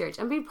of research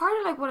and being part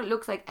of, like, what it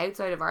looks like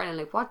outside of Ireland,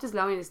 like, what does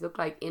loneliness look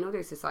like in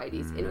other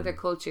societies, in other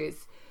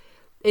cultures?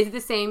 Is it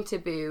the same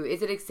taboo?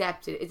 Is it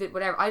accepted? Is it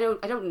whatever? I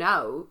don't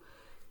know.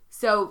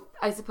 So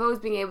I suppose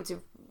being able to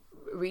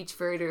reach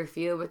further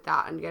afield with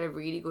that and get a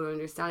really good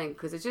understanding,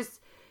 because it's just,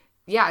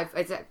 yeah,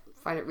 I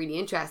find it really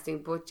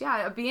interesting. But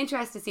yeah, I'd be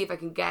interested to see if I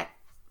can get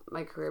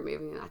my career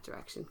moving in that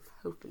direction.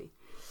 Hopefully.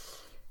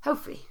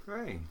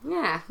 Right.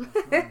 Yeah.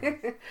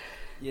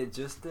 Yeah,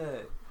 just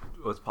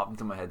what's popped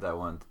into my head that I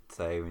wanted to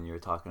say when you were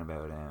talking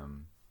about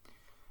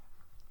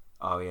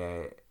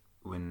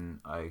when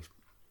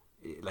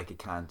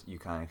you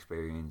can't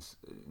experience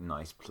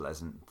nice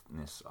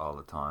pleasantness all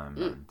the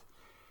time,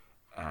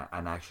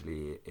 and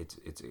actually it's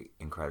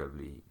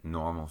incredibly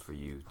normal for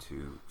you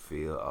to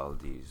feel all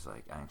these,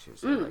 like,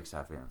 anxious or, like,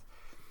 sad feelings.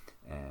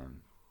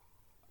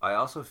 I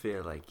also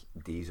feel like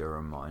these are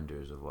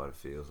reminders of what it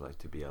feels like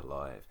to be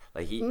alive.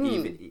 Like,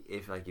 even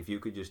if you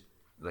could just,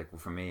 like,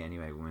 for me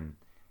anyway, when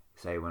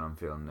I'm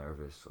feeling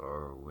nervous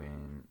or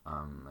when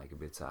I'm, like, a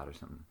bit sad or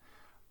something,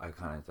 I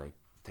kind of, like,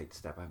 take the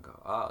step back and go,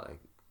 oh,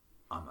 like,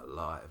 I'm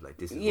alive. Like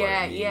this is Yeah, what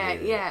I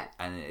need. yeah.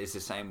 And it's the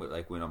same with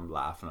like when I'm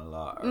laughing a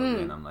lot or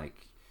when I'm like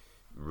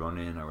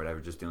running or whatever,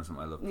 just doing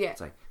something I love. Yeah.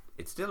 It's like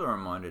it's still a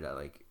reminder that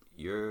like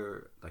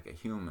you're like a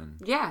human.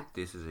 Yeah.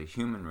 This is a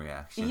human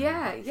reaction.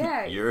 Yeah.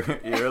 you're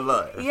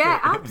alive. Yeah,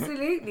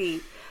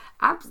 absolutely.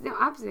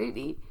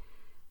 Absolutely.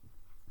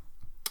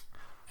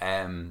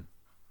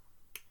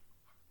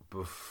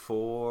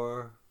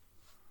 Before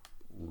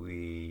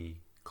we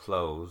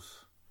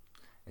close,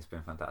 it's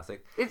been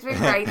fantastic. It's been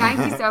great. Thank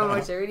you so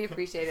much. I really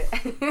appreciate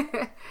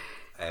it.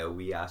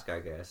 We ask our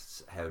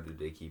guests how do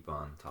they keep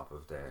on top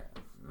of their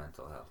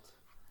mental health.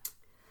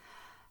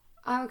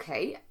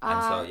 Okay.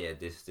 And so yeah,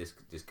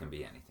 this can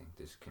be anything.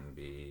 This can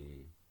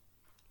be.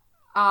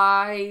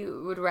 I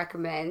would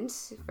recommend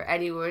for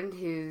anyone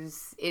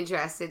who's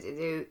interested to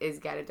do is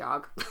get a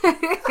dog.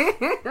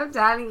 I'm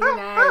telling you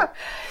now.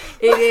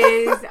 It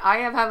is. I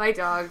have had my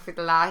dog for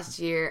the last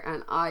year,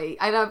 and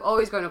I've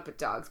always grown up with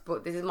dogs,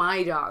 but this is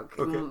my dog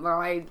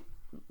where I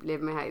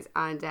live in my house,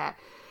 and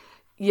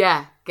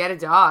yeah, get a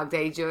dog.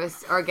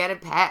 Or get a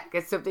pet.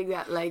 Get something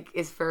that like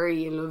is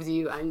furry and loves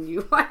you, and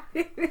you want.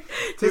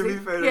 To be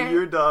fair,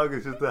 your dog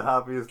is just the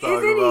happiest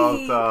dog Isn't of all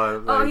he?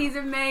 time. Oh, Like, he's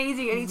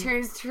amazing, and he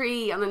turns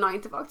 3 on the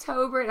 9th of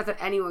October. Not that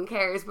anyone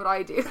cares, but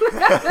I do.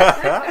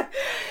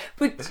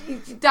 But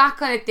that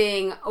kind of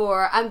thing,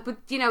 but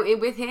you know,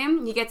 with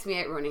him, he gets me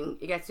out running,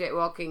 he gets me out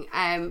walking.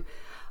 I'm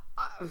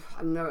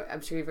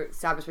sure you've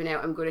established by now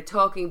I'm good at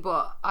talking,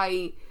 but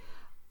I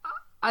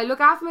look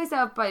after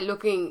myself by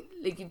doing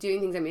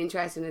things I'm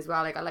interested in as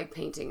well. Like I like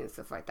painting and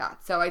stuff like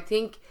that. So I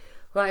think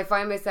when I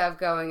find myself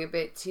going a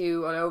bit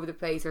too all over the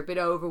place or a bit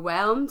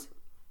overwhelmed,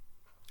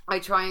 I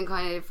try and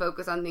kind of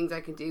focus on things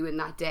I can do in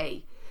that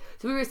day.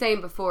 So we were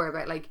saying before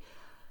about like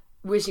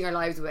wishing our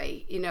lives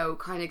away, you know,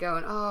 kind of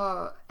going,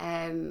 I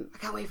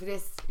can't wait for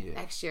this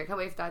next year. I can't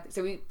wait for that.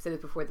 So we said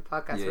it before the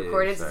podcast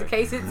recorded, just in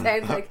case it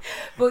sounds like,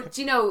 but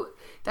you know,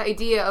 the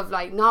idea of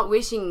like not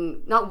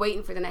waiting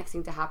for the next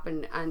thing to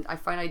happen. And I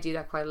find I do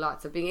that quite a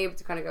lot. So being able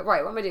to kind of go,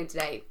 right, what am I doing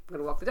today? I'm going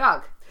to walk the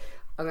dog.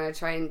 I'm going to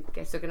try and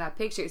get stuck in that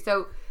picture.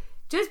 So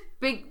just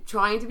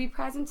trying to be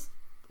present.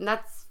 And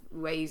that's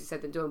way easier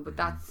said than done, but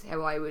that's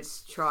how I would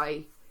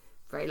try.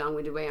 Very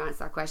long-winded way to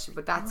answer that question,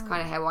 but that's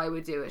kind of how I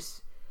would do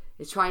it.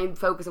 Is try and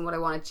focus on what I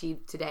want to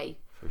achieve today.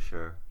 For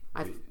sure.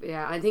 And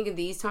I think in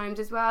these times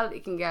as well,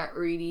 it can get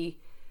really,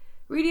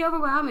 really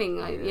overwhelming.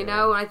 You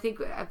know, and I think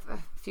a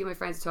few of my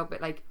friends talk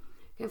about like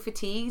getting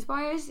fatigued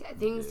by it.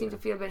 Things seem to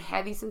feel a bit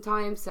heavy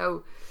sometimes.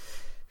 So,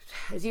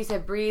 as you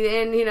said, breathe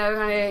in. You know,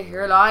 kind of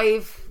you're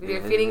alive. If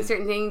you're feeling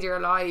certain things, you're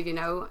alive. You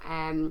know,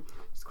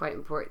 it's quite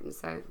important.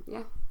 So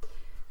yeah,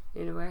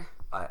 in a way.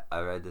 I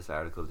read this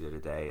article the other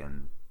day,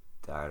 and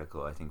the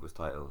article I think was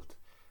titled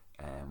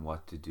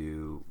what to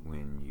do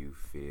when you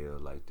feel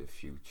like the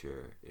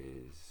future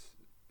is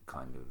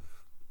kind of,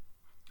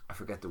 I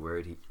forget the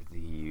word he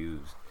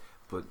used,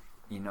 but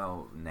you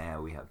know,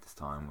 now we have this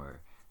time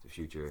where the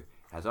future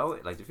is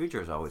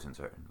always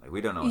uncertain. Like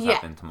we don't know what's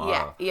happening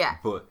tomorrow. Yeah.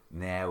 But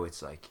now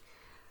it's like,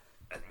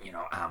 you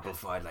know,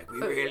 amplified. Like we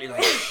really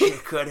like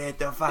shit could hit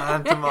the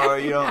fan tomorrow.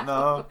 You don't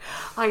know.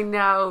 I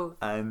know.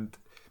 And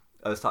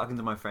I was talking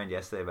to my friend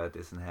yesterday about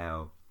this and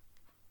how,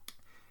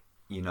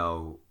 you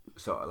know,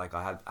 so like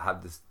I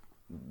have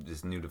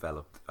this new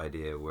developed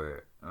idea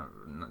where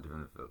not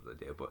developed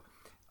idea, but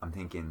I'm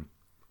thinking.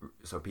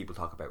 So people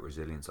talk about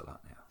resilience a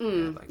lot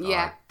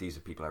now. These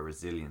people are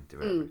resilient or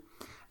whatever. And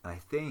I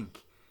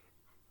think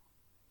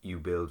you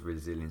build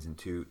resilience in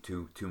two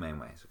main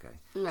ways.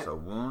 Okay, so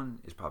one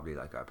is probably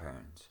like our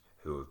parents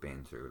who have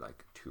been through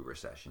like 2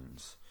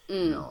 recessions.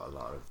 You know, a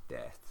lot of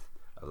death,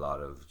 a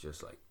lot of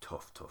just like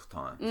tough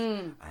times,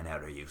 and now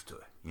they're used to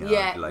it. You know,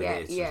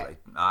 it's just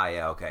like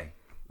okay.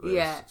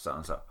 So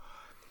and so.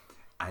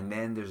 And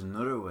then there's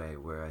another way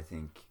where I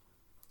think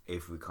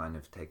if we kind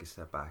of take a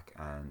step back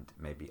and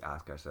maybe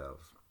ask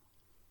ourselves,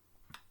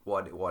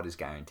 what is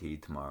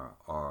guaranteed tomorrow,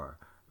 or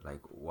like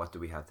what do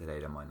we have today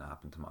that might not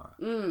happen tomorrow?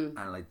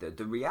 And like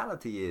the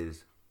reality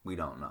is we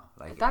don't know.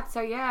 Like that's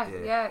so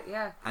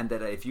yeah. And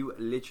that if you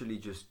literally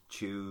just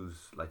choose,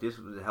 like this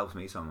helps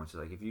me so much.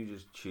 Like if you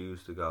just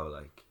choose to go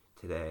like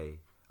today,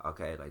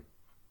 okay, like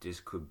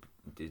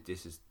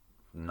this is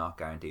not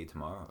guaranteed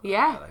tomorrow.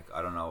 Yeah. Like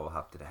I don't know what will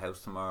happen to the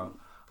house tomorrow.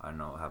 I don't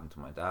know what happened to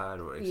my dad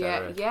or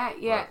etc.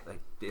 Yeah. But,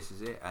 like this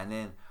is it, and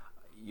then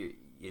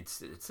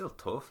it's still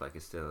tough. Like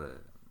it's still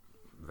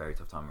a very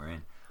tough time we're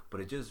in.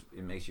 But it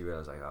makes you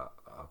realize like, oh,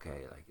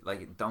 okay,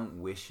 like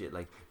don't wish it.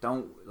 Like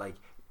don't like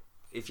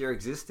if your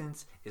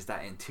existence is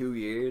that in 2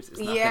 years it's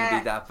not going to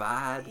be that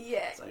bad.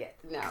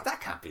 No, that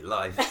can't be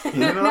life. You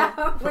know?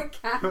 No, it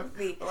can't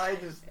be. Well,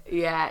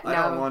 I no.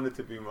 don't want it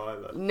to be my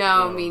life.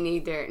 No, me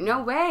neither.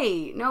 No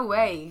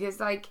way. Because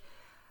like,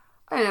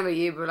 I don't know about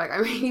you, but like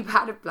I'm really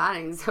bad at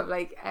planning. So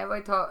like, I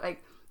thought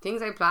like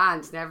things I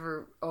planned they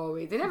never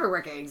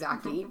work out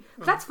exactly.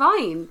 But that's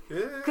fine.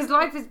 Because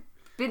life has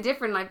been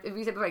different. Like if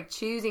you said like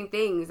choosing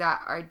things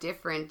that are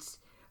different,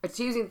 or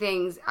choosing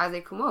things as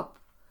they come up.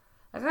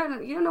 You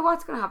don't know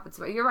what's going to happen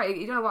tomorrow. You're right.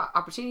 You don't know what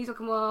opportunities will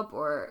come up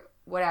or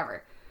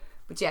whatever.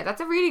 But yeah,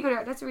 that's a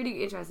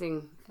really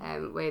interesting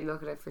way to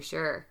look at it for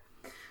sure.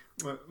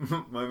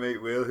 My mate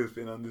Will, who's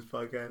been on this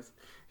podcast,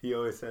 he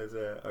always says,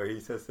 or he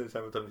says this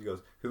several times, he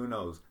goes, "Who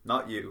knows?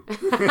 Not you."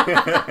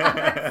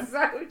 It's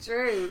so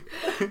true.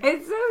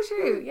 It's so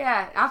true.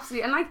 Yeah,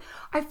 absolutely. And like,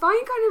 I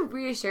find kind of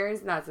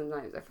reassurance in that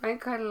sometimes. I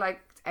find kind of like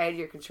it's out of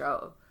your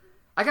control.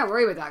 I can't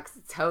worry about that because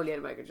it's totally out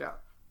of my control.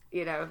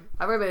 You know,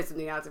 I worry about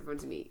something else in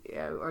front of me, you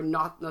know, or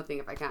nothing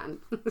if I can.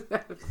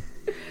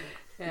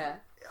 Yeah.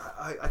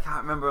 I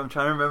can't remember. I'm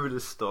trying to remember the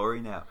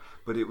story now,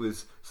 but it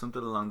was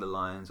something along the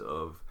lines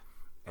of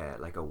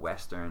like a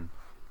Western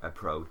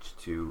approach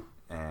to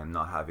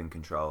not having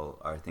control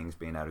or things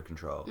being out of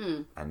control,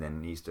 and then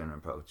an Eastern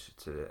approach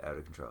to out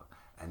of control,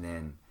 and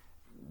then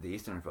the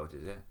Eastern approach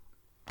is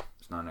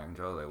it's not in our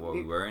control. Like, what are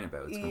we worrying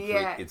about?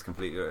 It's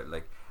completely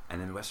like. And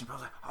then the Western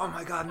approach, like, oh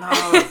my God, no,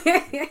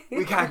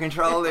 we can't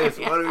control this.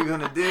 What are we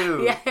gonna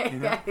do? Yeah, you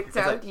know? It's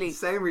Totally. like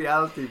same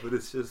reality, but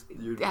it's just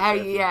your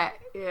Yeah.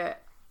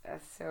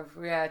 That's so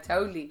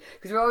totally.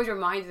 Because we're always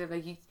reminded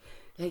of you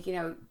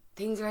know,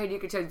 things are out of your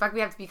control. In fact, we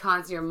have to be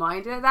constantly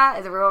reminded of that,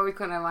 as we're always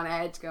kind of on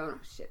edge, going, oh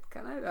shit,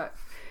 can I do that?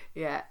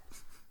 Yeah,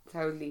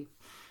 totally.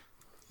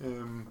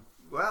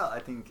 Well, I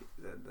think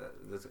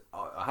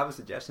I have a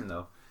suggestion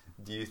though.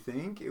 Do you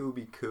think it would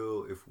be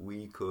cool if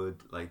we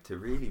could, like, to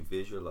really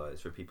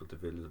visualize, for people to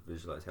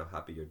visualize how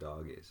happy your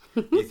dog is?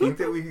 Do you think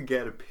that we could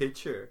get a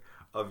picture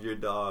of your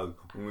dog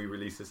when we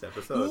release this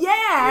episode?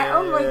 Yeah.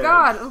 Oh my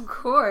God, of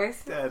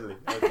course. Deadly.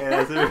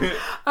 Okay.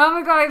 Oh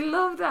my God, I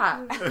love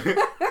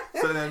that.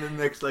 So then in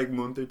the next like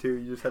month or two,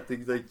 you just have to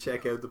like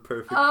check out the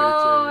perfect picture.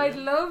 Oh, I'd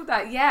love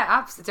that. Yeah,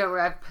 absolutely. Don't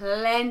worry, I have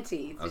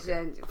plenty to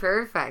send.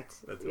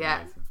 Perfect. That's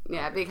amazing.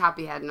 Yeah, big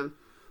happy head in them.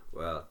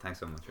 Well, thanks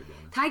so much for doing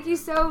this. Thank you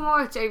so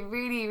much. I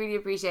really, really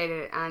appreciate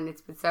it, and it's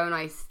been so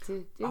nice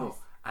to do this.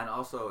 And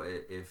also,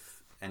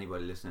 if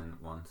anybody listening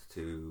wants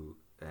to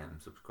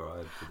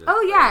subscribe to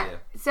the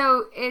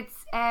so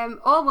it's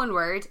all one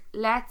word,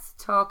 let's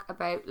talk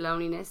about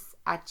loneliness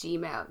at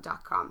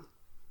gmail.com.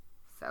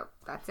 So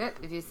that's it.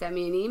 If you send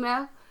me an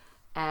email,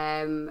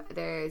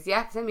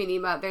 send me an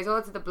email. There's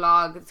also the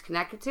blog that's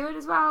connected to it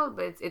as well,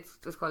 but it's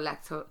just called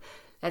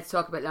let's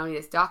talk about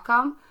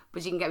loneliness.com.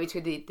 But you can get me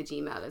through the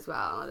Gmail as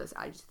well. I'll just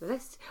add you to the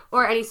list.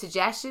 Or any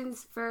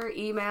suggestions for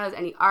emails,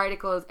 any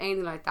articles,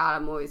 anything like that.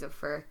 I'm always up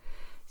for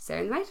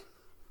sharing them out.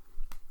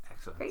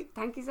 Excellent. Great.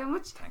 Thank you so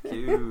much. Thank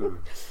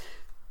you.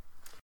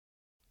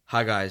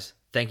 Hi guys.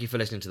 Thank you for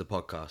listening to the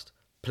podcast.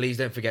 Please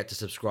don't forget to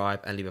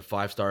subscribe and leave a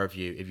 5-star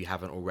review if you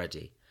haven't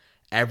already.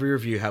 Every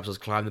review helps us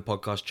climb the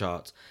podcast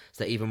charts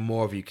so that even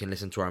more of you can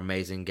listen to our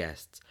amazing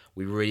guests.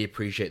 We really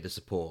appreciate the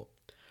support.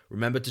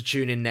 Remember to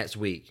tune in next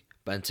week.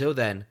 But until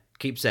then,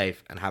 keep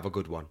safe and have a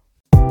good one.